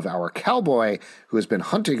origin of our cowboy who has been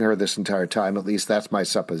hunting her this entire time. At least that's my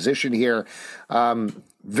supposition here.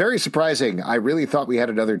 Very surprising. I really thought we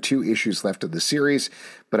had another 2 issues left of the series,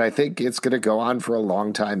 but I think it's going to go on for a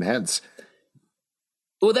long time hence.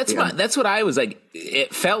 Well, that's what I was like.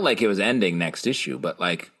 It felt like it was ending next issue, but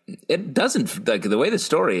like it doesn't. Like the way the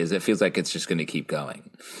story is, it feels like it's just going to keep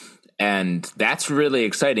going. And that's really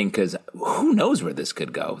exciting because who knows where this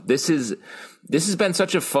could go. This has been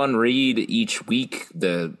such a fun read each week.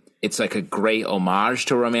 It's like a great homage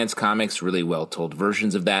to romance comics, really well told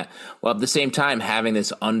versions of that, while at the same time having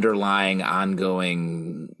this underlying,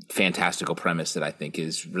 ongoing, fantastical premise that I think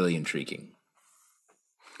is really intriguing.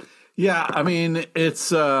 Yeah, I mean,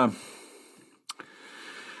 it's I'm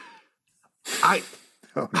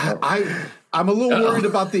a little worried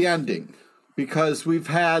about the ending. Because we've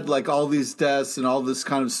had like all these deaths and all this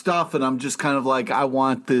kind of stuff, and I'm just kind of like, I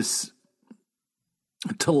want this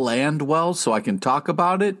to land well so I can talk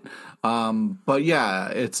about it. But yeah,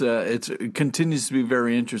 it continues to be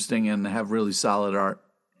very interesting and have really solid art.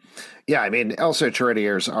 Yeah, I mean, Elsa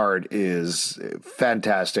Charretier's art is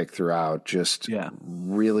fantastic throughout. Just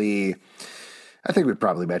really, I think we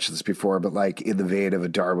probably mentioned this before, but like in the vein of a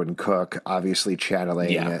Darwin Cook, obviously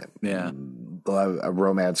channeling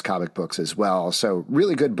romance comic books as well. So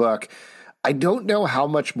really good book. I don't know how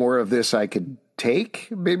much more of this I could take,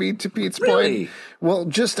 maybe to Pete's point. Well,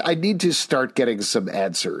 just I need to start getting some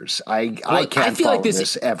answers. I can't follow like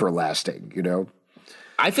this everlasting, you know?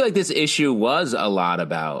 I feel like this issue was a lot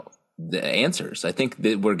about the answers. I think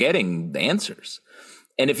that we're getting the answers.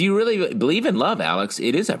 And if you really believe in love, Alex,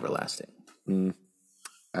 it is everlasting. I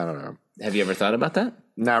don't know. Have you ever thought about that?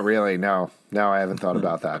 Not really. No, I haven't thought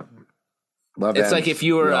about that. Love it's like if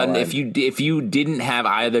you were if you didn't have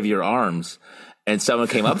either of your arms and someone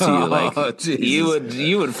came up to you, like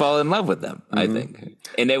you would fall in love with them. I think,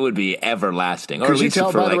 and it would be everlasting. Could you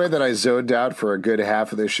tell, by the way, that I zoned out for a good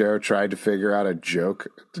half of the show trying to figure out a joke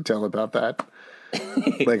to tell about that?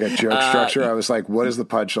 Like a joke structure. I was like, what is the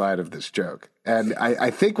punchline of this joke? And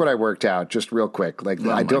I think what I worked out, just real quick, like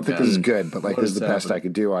I don't think this is good, but like this is the best I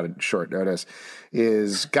could do on short notice,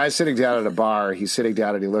 is guy's sitting down at a bar. He's sitting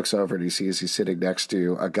down and he looks over and he sees he's sitting next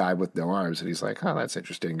to a guy with no arms. And he's like, oh, that's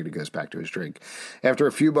interesting. And he goes back to his drink. After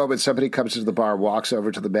a few moments, somebody comes into the bar, walks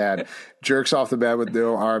over to the man, jerks off the man with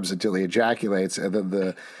no arms until he ejaculates. And then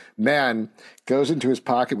the man goes into his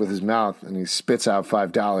pocket with his mouth and he spits out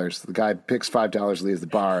 $5. The guy picks $5, leaves the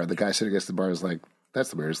bar. The guy sitting against the bar is like, that's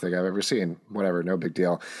the weirdest thing I've ever seen. Whatever, no big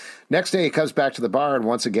deal. Next day, he comes back to the bar, and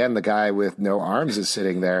once again, the guy with no arms is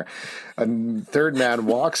sitting there. A third man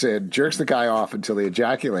walks in, jerks the guy off until he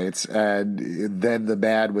ejaculates, and then the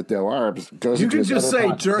man with no arms goes into his other pocket. You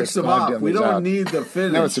can just say jerks him off. We don't need the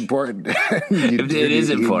finish. No, it's important. It is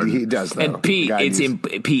important. He does, though. And Pete, it's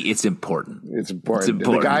important. It's important.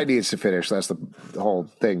 The guy needs to finish. That's the whole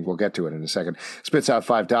thing. We'll get to it in a second. Spits out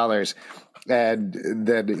 $5. And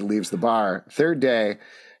then he leaves the bar. Third day,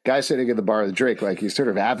 guy sitting in the bar with a drink, like he's sort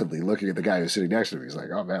of avidly looking at the guy who's sitting next to him. He's like,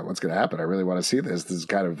 oh man, what's going to happen? I really want to see this. This is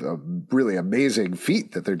kind of a really amazing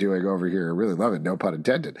feat that they're doing over here. I really love it. No pun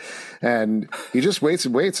intended. And he just waits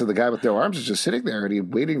and waits. And the guy with no arms is just sitting there and he's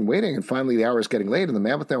waiting. And finally the hour is getting late and the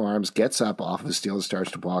man with no arms gets up off of his stool and starts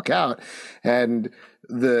to walk out. And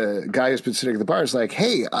the guy who's been sitting at the bar is like,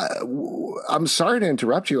 hey, I'm sorry to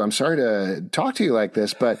interrupt you. I'm sorry to talk to you like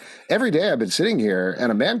this, but every day I've been sitting here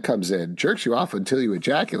and a man comes in, jerks you off until you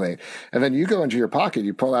ejaculate. calculate. And then you go into your pocket,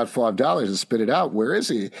 you pull out $5 and spit it out. Where is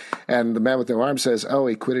he? And the man with no arm says, oh,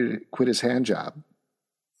 he quit his hand job.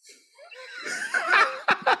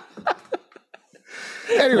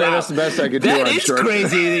 Anyway, that's the best I could do. That is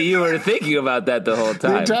crazy that you were thinking about that the whole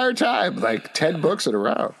time. The entire time, like 10 books in a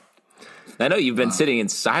row. I know you've been sitting in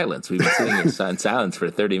silence. We've been sitting in silence for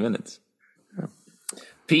 30 minutes.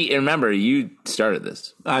 Pete, remember, you started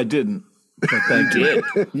this. I didn't. But thank you.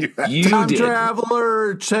 You Time did.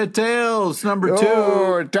 Traveler Tales number 2.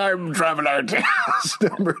 Oh, Time Traveler Tales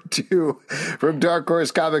number 2 from Dark Horse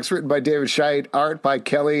Comics, written by David Scheidt, art by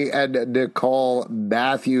Kelly and Nicole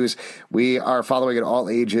Matthews. We are following an all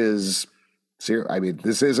ages series. I mean,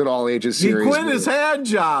 this is an all ages series. He quit his hand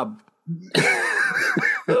job.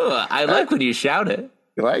 I like when you shout it.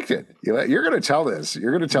 You liked it. You're going to tell this.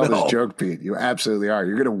 You're going to tell this joke, Pete. You absolutely are.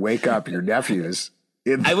 You're going to wake up your nephews.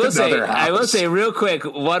 I will say real quick,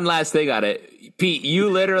 one last thing on it. Pete, you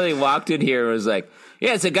literally walked in here and was like,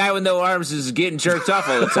 yeah, it's a guy with no arms who's getting jerked off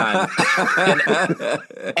all the time.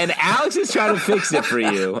 and Alex is trying to fix it for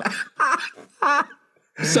you.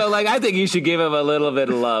 So, like, I think you should give him a little bit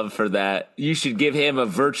of love for that. You should give him a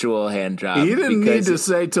virtual hand job. He didn't need to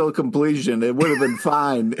say till completion. It would have been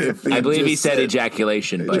fine if I believe he said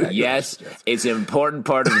ejaculation, but yes, it's an important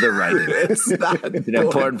part of the writing. It's not an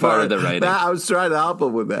important part of the writing. I was trying to help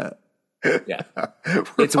him with that. Yeah,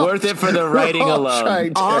 it's worth it for the writing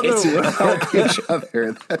alone. It's help each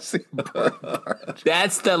other. That's the important part.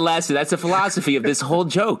 That's the lesson. That's the philosophy of this whole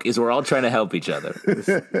joke. Is we're all trying to help each other,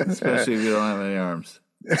 especially if you don't have any arms.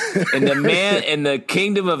 And the man in the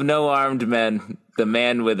kingdom of no armed men, the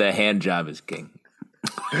man with a hand job is king.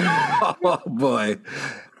 Oh boy.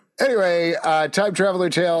 Anyway, Time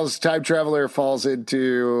Traveler Tales. Time Traveler falls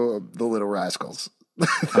into the Little Rascals.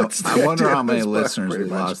 I wonder how many listeners we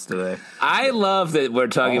lost today. I love that we're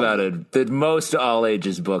talking about the most all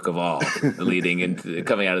ages book of all, leading into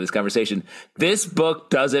coming out of this conversation. This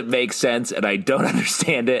book doesn't make sense, and I don't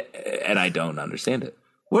understand it.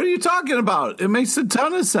 What are you talking about? It makes a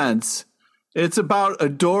ton of sense. It's about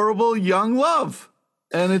adorable young love,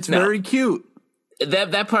 and it's very cute.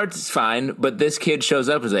 That part's fine, but this kid shows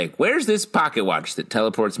up and is like, where's this pocket watch that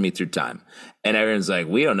teleports me through time? And everyone's like,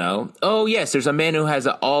 we don't know. Oh, yes, there's a man who has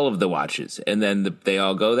all of the watches. And then they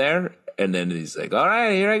all go there. And then he's like, all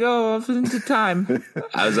right, here I go off into time.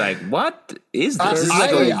 I was like, what is this?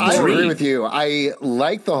 I agree with you. I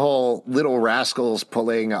like the whole Little Rascals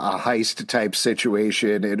pulling a heist type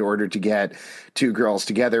situation in order to get two girls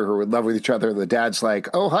together who are in love with each other. The dad's like,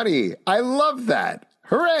 oh, honey, I love that.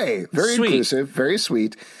 Hooray. Very sweet. Inclusive, very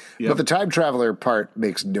sweet. Yep. But the time traveler part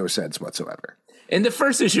makes no sense whatsoever. In the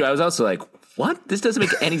first issue, I was also like, what? This doesn't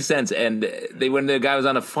make any sense. And when the guy was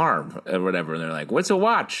on a farm or whatever, and they're like, what's a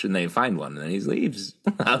watch? And they find one, and then he leaves.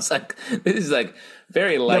 I was like, this is like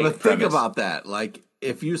very light. Yeah, but think about that. Like,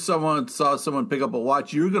 if you saw someone pick up a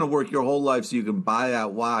watch, you're going to work your whole life so you can buy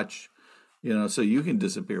that watch, so you can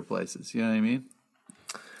disappear places. You know what I mean?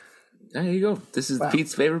 There you go. This is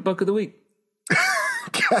Pete's favorite book of the week.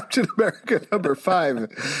 Captain America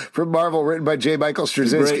 #5 from Marvel, written by J. Michael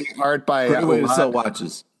Straczynski, art by way to sell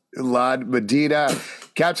watches. Lon Medina.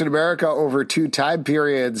 Captain America, over 2 time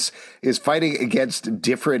periods, is fighting against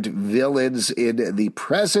different villains in the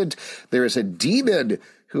present. There is a demon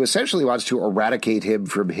who essentially wants to eradicate him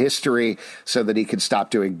from history so that he can stop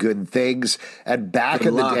doing good things. And back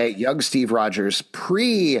in the day, young Steve Rogers,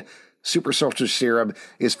 pre-Super Soldier Serum,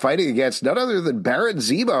 is fighting against none other than Baron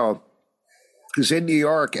Zemo, who's in New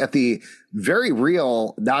York at the very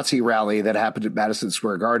real Nazi rally that happened at Madison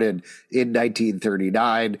Square Garden in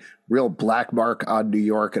 1939. Real black mark on New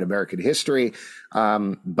York and American history.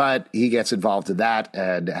 But he gets involved in that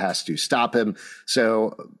and has to stop him.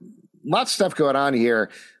 So lots of stuff going on here.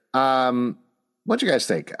 What do you guys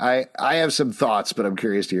think? I have some thoughts, but I'm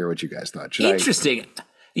curious to hear what you guys thought. Interesting.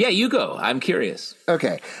 Yeah, you go. I'm curious.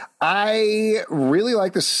 Okay. I really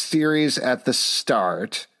like the series at the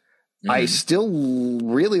start. I still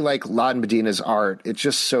really like Lon Medina's art. It's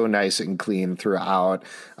just so nice and clean throughout.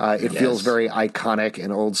 It feels very iconic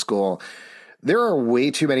and old school. There are way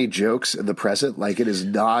too many jokes in the present. Like, it is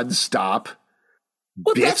nonstop.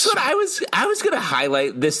 Well, that's what I was going to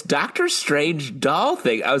highlight, this Doctor Strange doll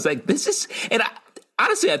thing. I was like, this is, and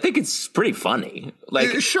honestly, I think it's pretty funny. Like,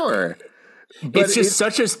 sure. But it's just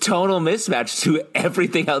such a tonal mismatch to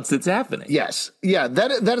everything else that's happening. Yes. Yeah,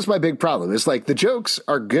 that is my big problem. It's like the jokes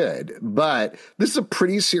are good, but this is a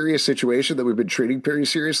pretty serious situation that we've been treating pretty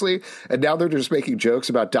seriously. And now they're just making jokes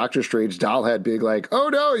about Doctor Strange dollhead being like, oh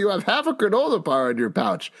no, you have half a granola bar in your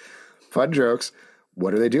pouch. Fun jokes.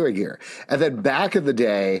 What are they doing here? And then back in the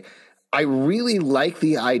day, I really like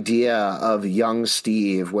the idea of young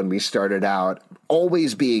Steve when we started out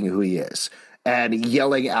always being who he is and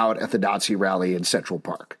yelling out at the Nazi rally in Central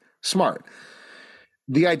Park. Smart.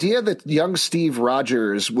 The idea that young Steve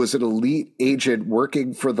Rogers was an elite agent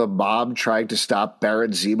working for the mob trying to stop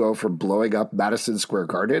Baron Zemo from blowing up Madison Square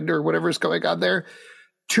Garden or whatever's going on there,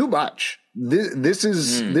 too much. This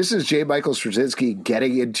is J. Michael Straczynski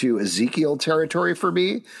getting into Ezekiel territory for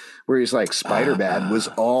me, where he's like, Spider-Man was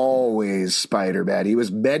always Spider-Man. He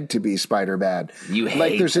was meant to be Spider-Man. You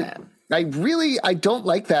hate that. I don't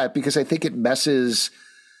like that because I think it messes.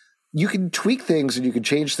 You can tweak things and you can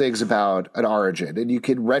change things about an origin and you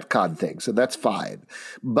can retcon things, and that's fine.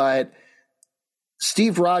 But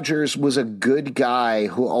Steve Rogers was a good guy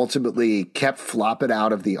who ultimately kept flopping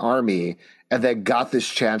out of the army and then got this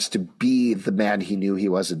chance to be the man he knew he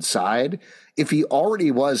was inside. If he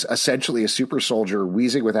already was essentially a super soldier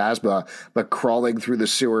wheezing with asthma, but crawling through the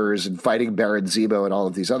sewers and fighting Baron Zemo and all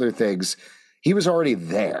of these other things, he was already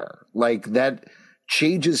there. Like, that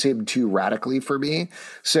changes him too radically for me.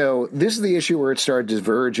 So this is the issue where it started to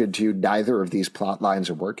diverge into neither of these plot lines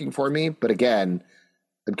are working for me. But again,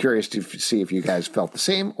 I'm curious to see if you guys felt the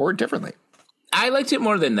same or differently. I liked it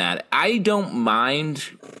more than that. I don't mind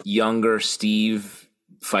younger Steve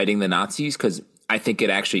fighting the Nazis because I think it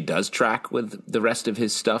actually does track with the rest of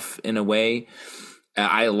his stuff in a way.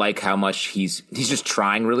 I like how much he's just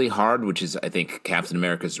trying really hard, which is, I think, Captain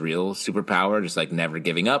America's real superpower, just like never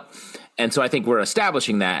giving up. And so I think we're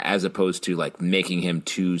establishing that as opposed to like making him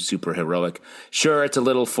too super heroic. Sure, it's a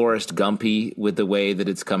little Forrest Gumpy with the way that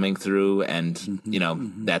it's coming through, and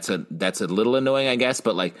that's a little annoying, I guess.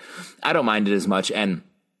 But like, I don't mind it as much. And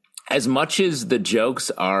as much as the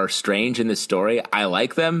jokes are strange in this story, I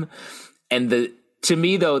like them. And to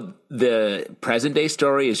me, though, the present day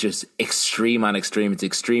story is just extreme on extreme. It's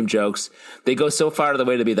extreme jokes. They go so far to the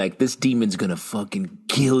way to be like, this demon's going to fucking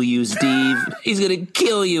kill you, Steve. He's going to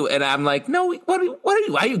kill you. And I'm like, no, why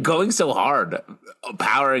are you going so hard?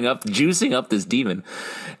 Powering up, juicing up this demon.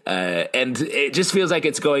 And it just feels like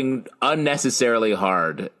it's going unnecessarily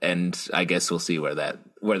hard. And I guess we'll see where that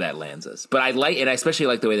lands us. But I especially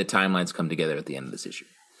like the way the timelines come together at the end of this issue.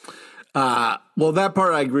 Well, that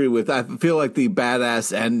part I agree with. I feel like the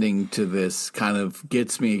badass ending to this kind of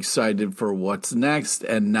gets me excited for what's next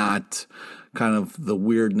and not kind of the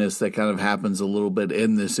weirdness that kind of happens a little bit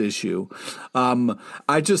in this issue.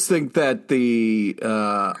 I just think that the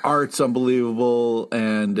art's unbelievable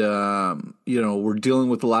and, we're dealing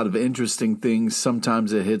with a lot of interesting things.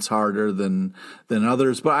 Sometimes it hits harder than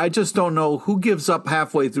others, but I just don't know who gives up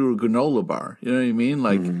halfway through a granola bar. You know what I mean?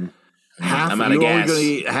 Like, half, I'm out of gas. You're only going to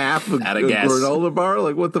eat half a granola bar?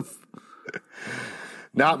 Like, what the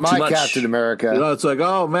Not my Captain America. It's like,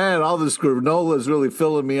 oh, man, all this granola is really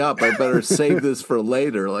filling me up. I better save this for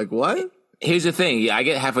later. Like, what? Here's the thing. I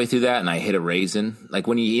get halfway through that and I hit a raisin. Like,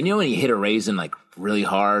 when you hit a raisin, like, really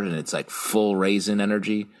hard and it's, like, full raisin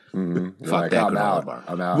energy. Mm-hmm. Fuck like, that granola bar.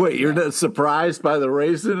 I'm out. Wait, you're not surprised by the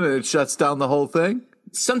raisin and it shuts down the whole thing?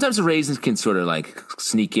 Sometimes the raisins can sort of like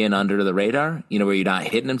sneak in under the radar, where you're not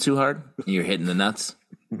hitting them too hard. You're hitting the nuts.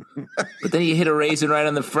 But then you hit a raisin right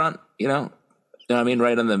on the front, you know what I mean?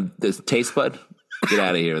 Right on the taste bud. Get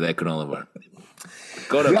out of here with that granola bar.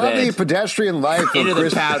 Go to bed. The pedestrian life. Into the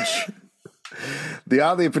pouch. The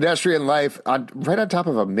Oddly Pedestrian Life, right on top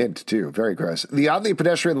of a mint, too. Very gross. The Oddly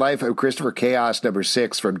Pedestrian Life of Christopher Chaos,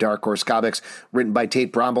 #6 from Dark Horse Comics, written by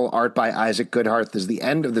Tate Bromble, art by Isaac Goodhart. This is the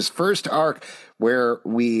end of this first arc where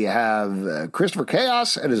we have Christopher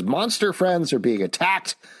Chaos and his monster friends are being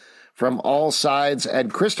attacked from all sides,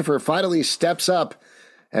 and Christopher finally steps up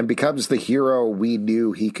and becomes the hero we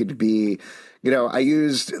knew he could be. I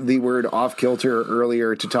used the word off-kilter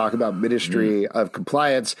earlier to talk about Ministry of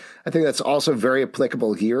Compliance. I think that's also very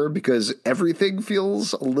applicable here because everything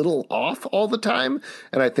feels a little off all the time.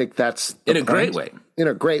 And I think that's in a great way. In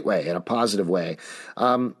a great way, in a positive way.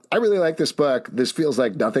 I really like this book. This feels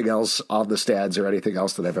like nothing else on the stands or anything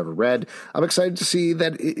else that I've ever read. I'm excited to see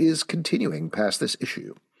that it is continuing past this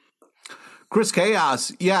issue. Chris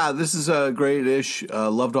Chaos. Yeah, this is a great ish.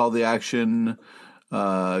 Loved all the action.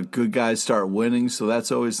 Good guys start winning, so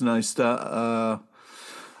that's always nice. Yeah,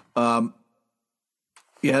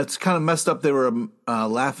 it's kind of messed up. They were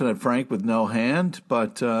laughing at Frank with no hand,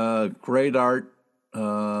 but great art.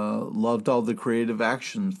 Loved all the creative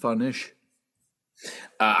action, fun-ish.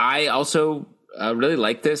 I also really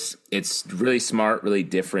like this. It's really smart, really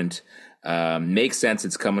different. Makes sense.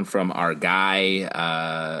 It's coming from our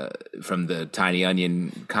guy from the Tiny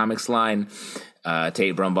Onion comics line.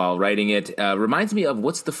 Tate Brumbaugh writing it. Reminds me of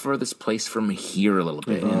What's the Furthest Place from Here a little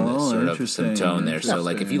bit in this sort of some tone there. So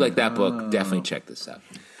like if you like that book, definitely check this out.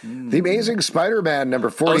 The Amazing Spider-Man number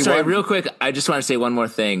 41. Oh, sorry, real quick. I just want to say one more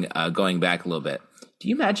thing, going back a little bit. Do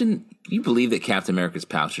you believe that Captain America's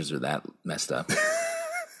pouches are that messed up?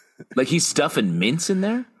 Like he's stuffing mints in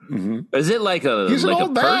there? Mm-hmm. Is it like he's like an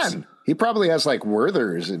old a purse? man. He probably has like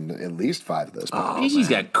Werthers in at least 5 of those. He's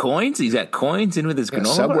got coins. He's got coins in with his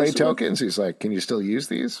granola Subway tokens. He's like, can you still use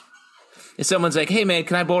these? If someone's like, hey man,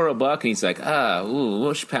 can I borrow $1? And he's like,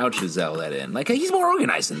 which pouch does all that in? Like he's more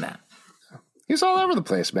organized than that. He's all over the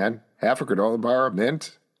place, man. Half a granola bar, a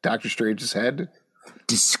mint, Doctor Strange's head.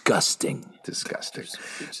 Disgusting.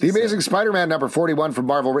 The Amazing Spider-Man number 41 from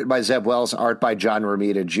Marvel, written by Zeb Wells, art by John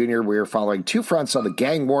Romita Jr. We're following 2 fronts on the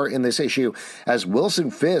gang war in this issue as Wilson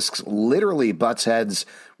Fisk literally butts heads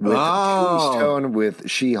with Tombstone, with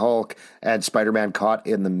She-Hulk, and Spider-Man caught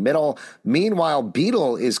in the middle. Meanwhile,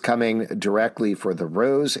 Beetle is coming directly for the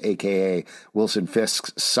Rose, a.k.a. Wilson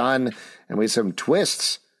Fisk's son, and with some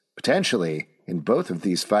twists, potentially, in both of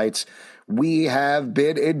these fights. We have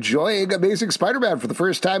been enjoying Amazing Spider-Man for the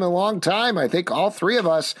first time in a long time. I think all 3 of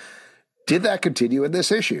us. Did that continue in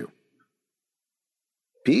this issue?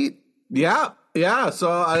 Pete? Yeah. So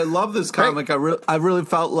I love this comic. Right. I really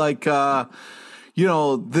felt like,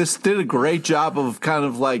 this did a great job of kind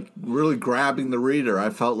of like really grabbing the reader.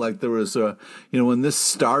 I felt like there was when this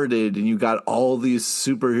started and you got all these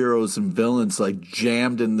superheroes and villains like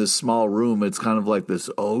jammed in this small room, it's kind of like this,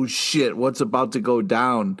 oh shit, what's about to go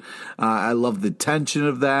down? I love the tension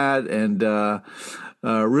of that and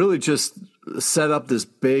really just set up this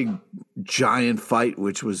big giant fight,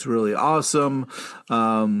 which was really awesome.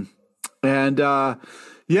 I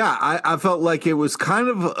felt like it was kind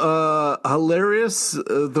of hilarious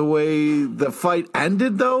the way the fight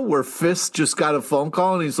ended, though, where Fisk just got a phone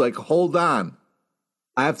call and he's like, hold on,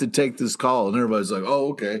 I have to take this call. And everybody's like,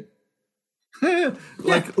 oh, okay.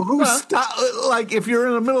 Stop? Like, if you're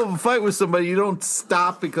in the middle of a fight with somebody, you don't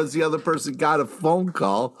stop because the other person got a phone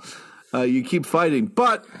call. You keep fighting.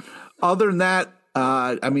 But other than that,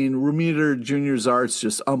 Romita Jr.'s art's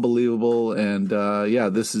just unbelievable. And,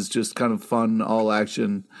 this is just kind of fun, all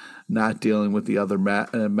action, not dealing with the other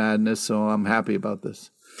madness. So I'm happy about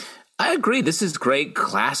this. I agree. This is great.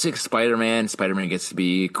 Classic Spider-Man. Spider-Man gets to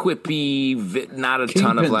be quippy, not a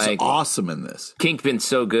ton of like. Awesome in this. Kingpin's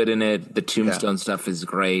so good in it. The Tombstone stuff is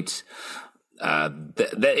great.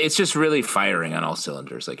 It's just really firing on all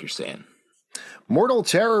cylinders, like you're saying. Mortal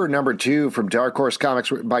Terror number 2 from Dark Horse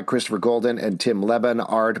Comics, written by Christopher Golden and Tim Leben,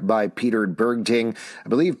 art by Peter Bergting. I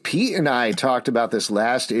believe Pete and I talked about this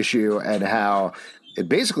last issue and how it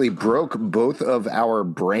basically broke both of our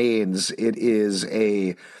brains. It is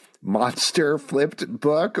a monster flipped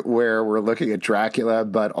book where we're looking at Dracula,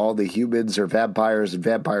 but all the humans are vampires and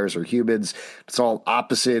vampires are humans. It's all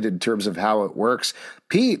opposite in terms of how it works.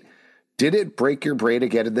 Pete, did it break your brain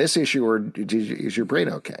again in this issue, or is your brain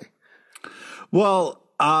okay? Well,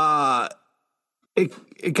 it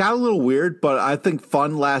got a little weird, but I think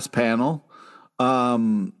fun last panel.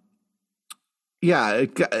 The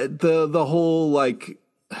whole like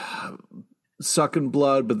sucking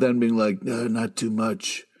blood, but then being like, no, not too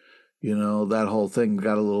much. That whole thing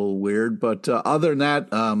got a little weird. But other than that,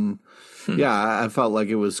 I felt like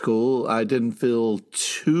it was cool. I didn't feel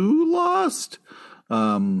too lost.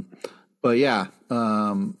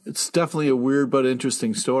 It's definitely a weird but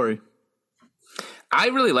interesting story. I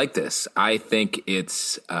really like this. I think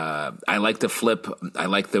it's, I like the flip. I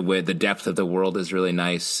like the way the depth of the world is really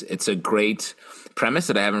nice. It's a great premise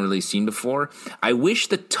that I haven't really seen before. I wish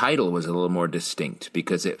the title was a little more distinct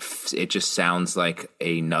because it just sounds like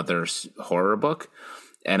another horror book.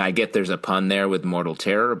 And I get there's a pun there with Mortal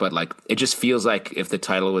Terror, but like, it just feels like if the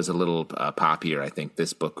title was a little poppier, I think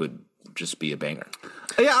this book would just be a banger.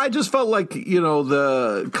 Yeah, I just felt like,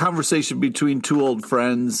 the conversation between 2 old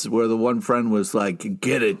friends where the one friend was like,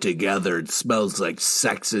 get it together, it smells like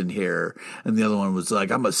sex in here. And the other one was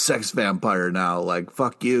like, I'm a sex vampire now, like,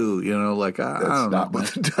 fuck you, I don't know. That's not what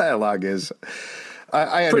the dialogue is.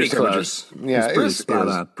 I pretty close. It was spot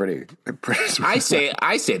on. Pretty I say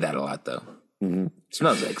that a lot, though. Mm-hmm. It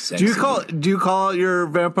smells like sex. Do you call your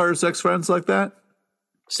vampire sex friends like that?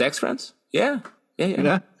 Sex friends? Yeah.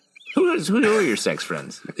 Who are your sex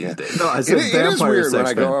friends these days? No, I said it is weird when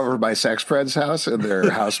I go over to my sex friend's house and their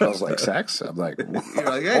house smells like sex. I'm like, you're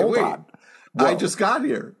like, hey, hold on. Whoa. I just got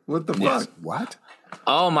here. What the fuck? What?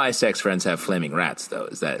 All my sex friends have flaming rats, though.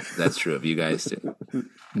 That's true of you guys too?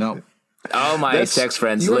 No. All my sex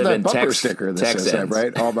friends live in Texas. Sticker that says that,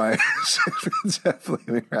 right? All my sex friends have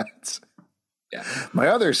flaming rats. Yeah. My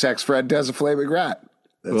other sex friend has a flaming rat.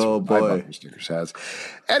 That's what my bumper sticker says.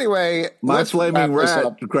 Anyway, my flaming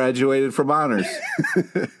rat graduated from honors.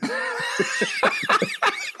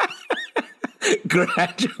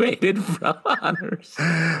 graduated from honors.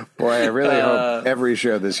 Boy, I really hope every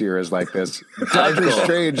show this year is like this. Doctor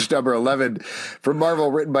Strange, number 11, from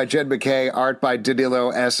Marvel, written by Jed MacKay, art by Danilo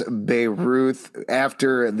S. Beyruth.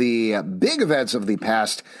 After the big events of the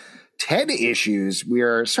past 10 issues, we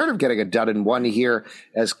are sort of getting a done in one here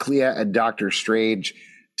as Clea and Doctor Strange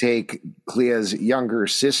take Clea's younger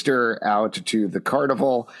sister out to the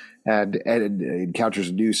carnival and encounters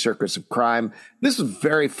a new circus of crime. This was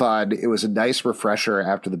very fun. It was a nice refresher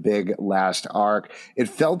after the big last arc. It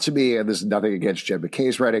felt to me, and this is nothing against Jed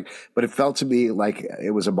MacKay's writing, but it felt to me like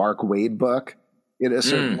it was a Mark Waid book in a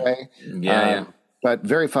certain way. Yeah. But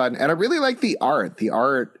very fun. And I really like the art. The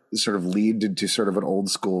art sort of leaned into sort of an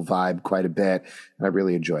old school vibe quite a bit. And I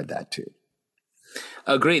really enjoyed that too.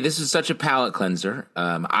 Great. This is such a palate cleanser.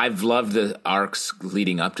 I've loved the arcs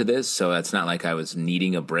leading up to this, so it's not like I was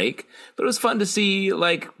needing a break. But it was fun to see,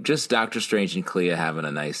 like, just Doctor Strange and Clea having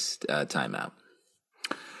a nice time out.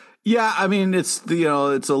 Yeah, I mean, it's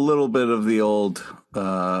it's a little bit of the old,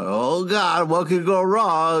 oh God, what could go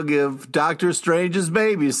wrong if Doctor Strange is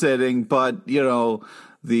babysitting? But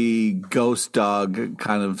the ghost dog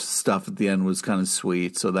kind of stuff at the end was kind of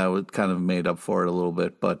sweet, so that would kind of made up for it a little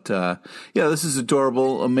bit. But this is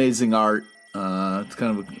adorable, amazing art. It's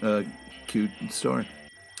kind of a cute story.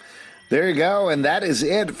 There you go, and that is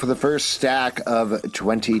it for the first stack of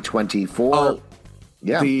 2024. Oh,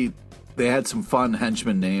 yeah, they had some fun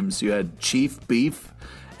henchman names. You had Chief Beef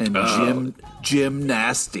and Jim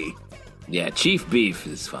Nasty. Yeah, Chief Beef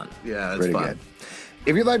is fun. Yeah, it's pretty fun. Good.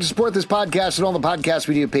 If you'd like to support this podcast and all the podcasts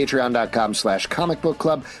we do, patreon.com/Comic Book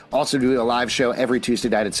Club. Also doing a live show every Tuesday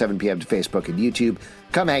night at 7 p.m. to Facebook and YouTube.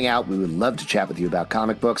 Come hang out. We would love to chat with you about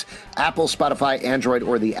comic books. Apple, Spotify, Android,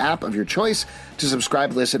 or the app of your choice to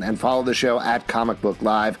subscribe, listen, and follow the show at Comic Book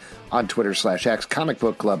Live on Twitter/X, Comic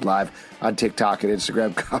Book Club Live on TikTok and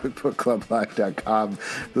Instagram, comicbookclublive.com.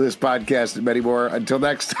 For this podcast and many more. Until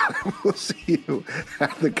next time, we'll see you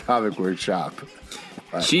at the Comic Workshop.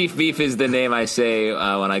 Chief Beef is the name I say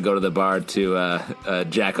when I go to the bar to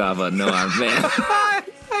jack off a no-armed man.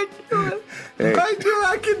 I knew it. Hey. I knew.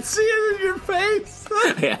 I can see it in your face.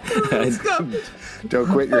 Yeah. Don't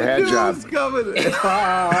quit your hand job. It's coming.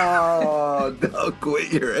 Oh, don't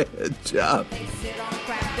quit your hand job.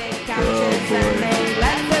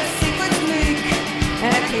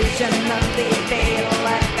 Occasionally they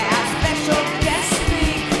let that special guest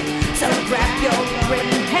speak. So grab your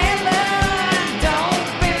written hammer. Don't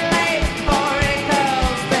be late for it,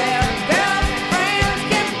 'cause their girlfriends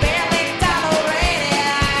can barely tolerate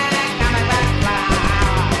it. Comic Book Club.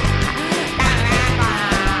 Comic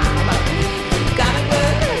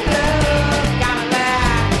Book Club. Comic Book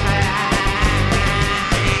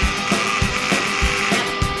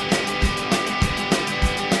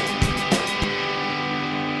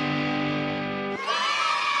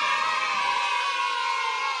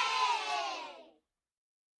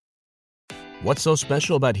What's so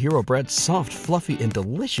special about Hero Bread's soft, fluffy, and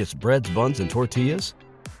delicious breads, buns, and tortillas?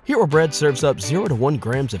 Hero Bread serves up 0 to 1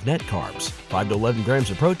 grams of net carbs, 5 to 11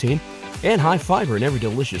 grams of protein, and high fiber in every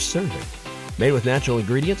delicious serving. Made with natural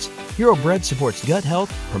ingredients, Hero Bread supports gut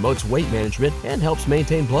health, promotes weight management, and helps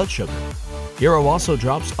maintain blood sugar. Hero also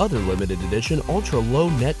drops other limited edition ultra-low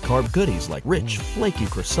net carb goodies like rich, flaky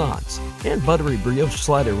croissants and buttery brioche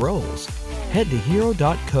slider rolls. Head to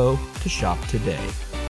hero.co to shop today.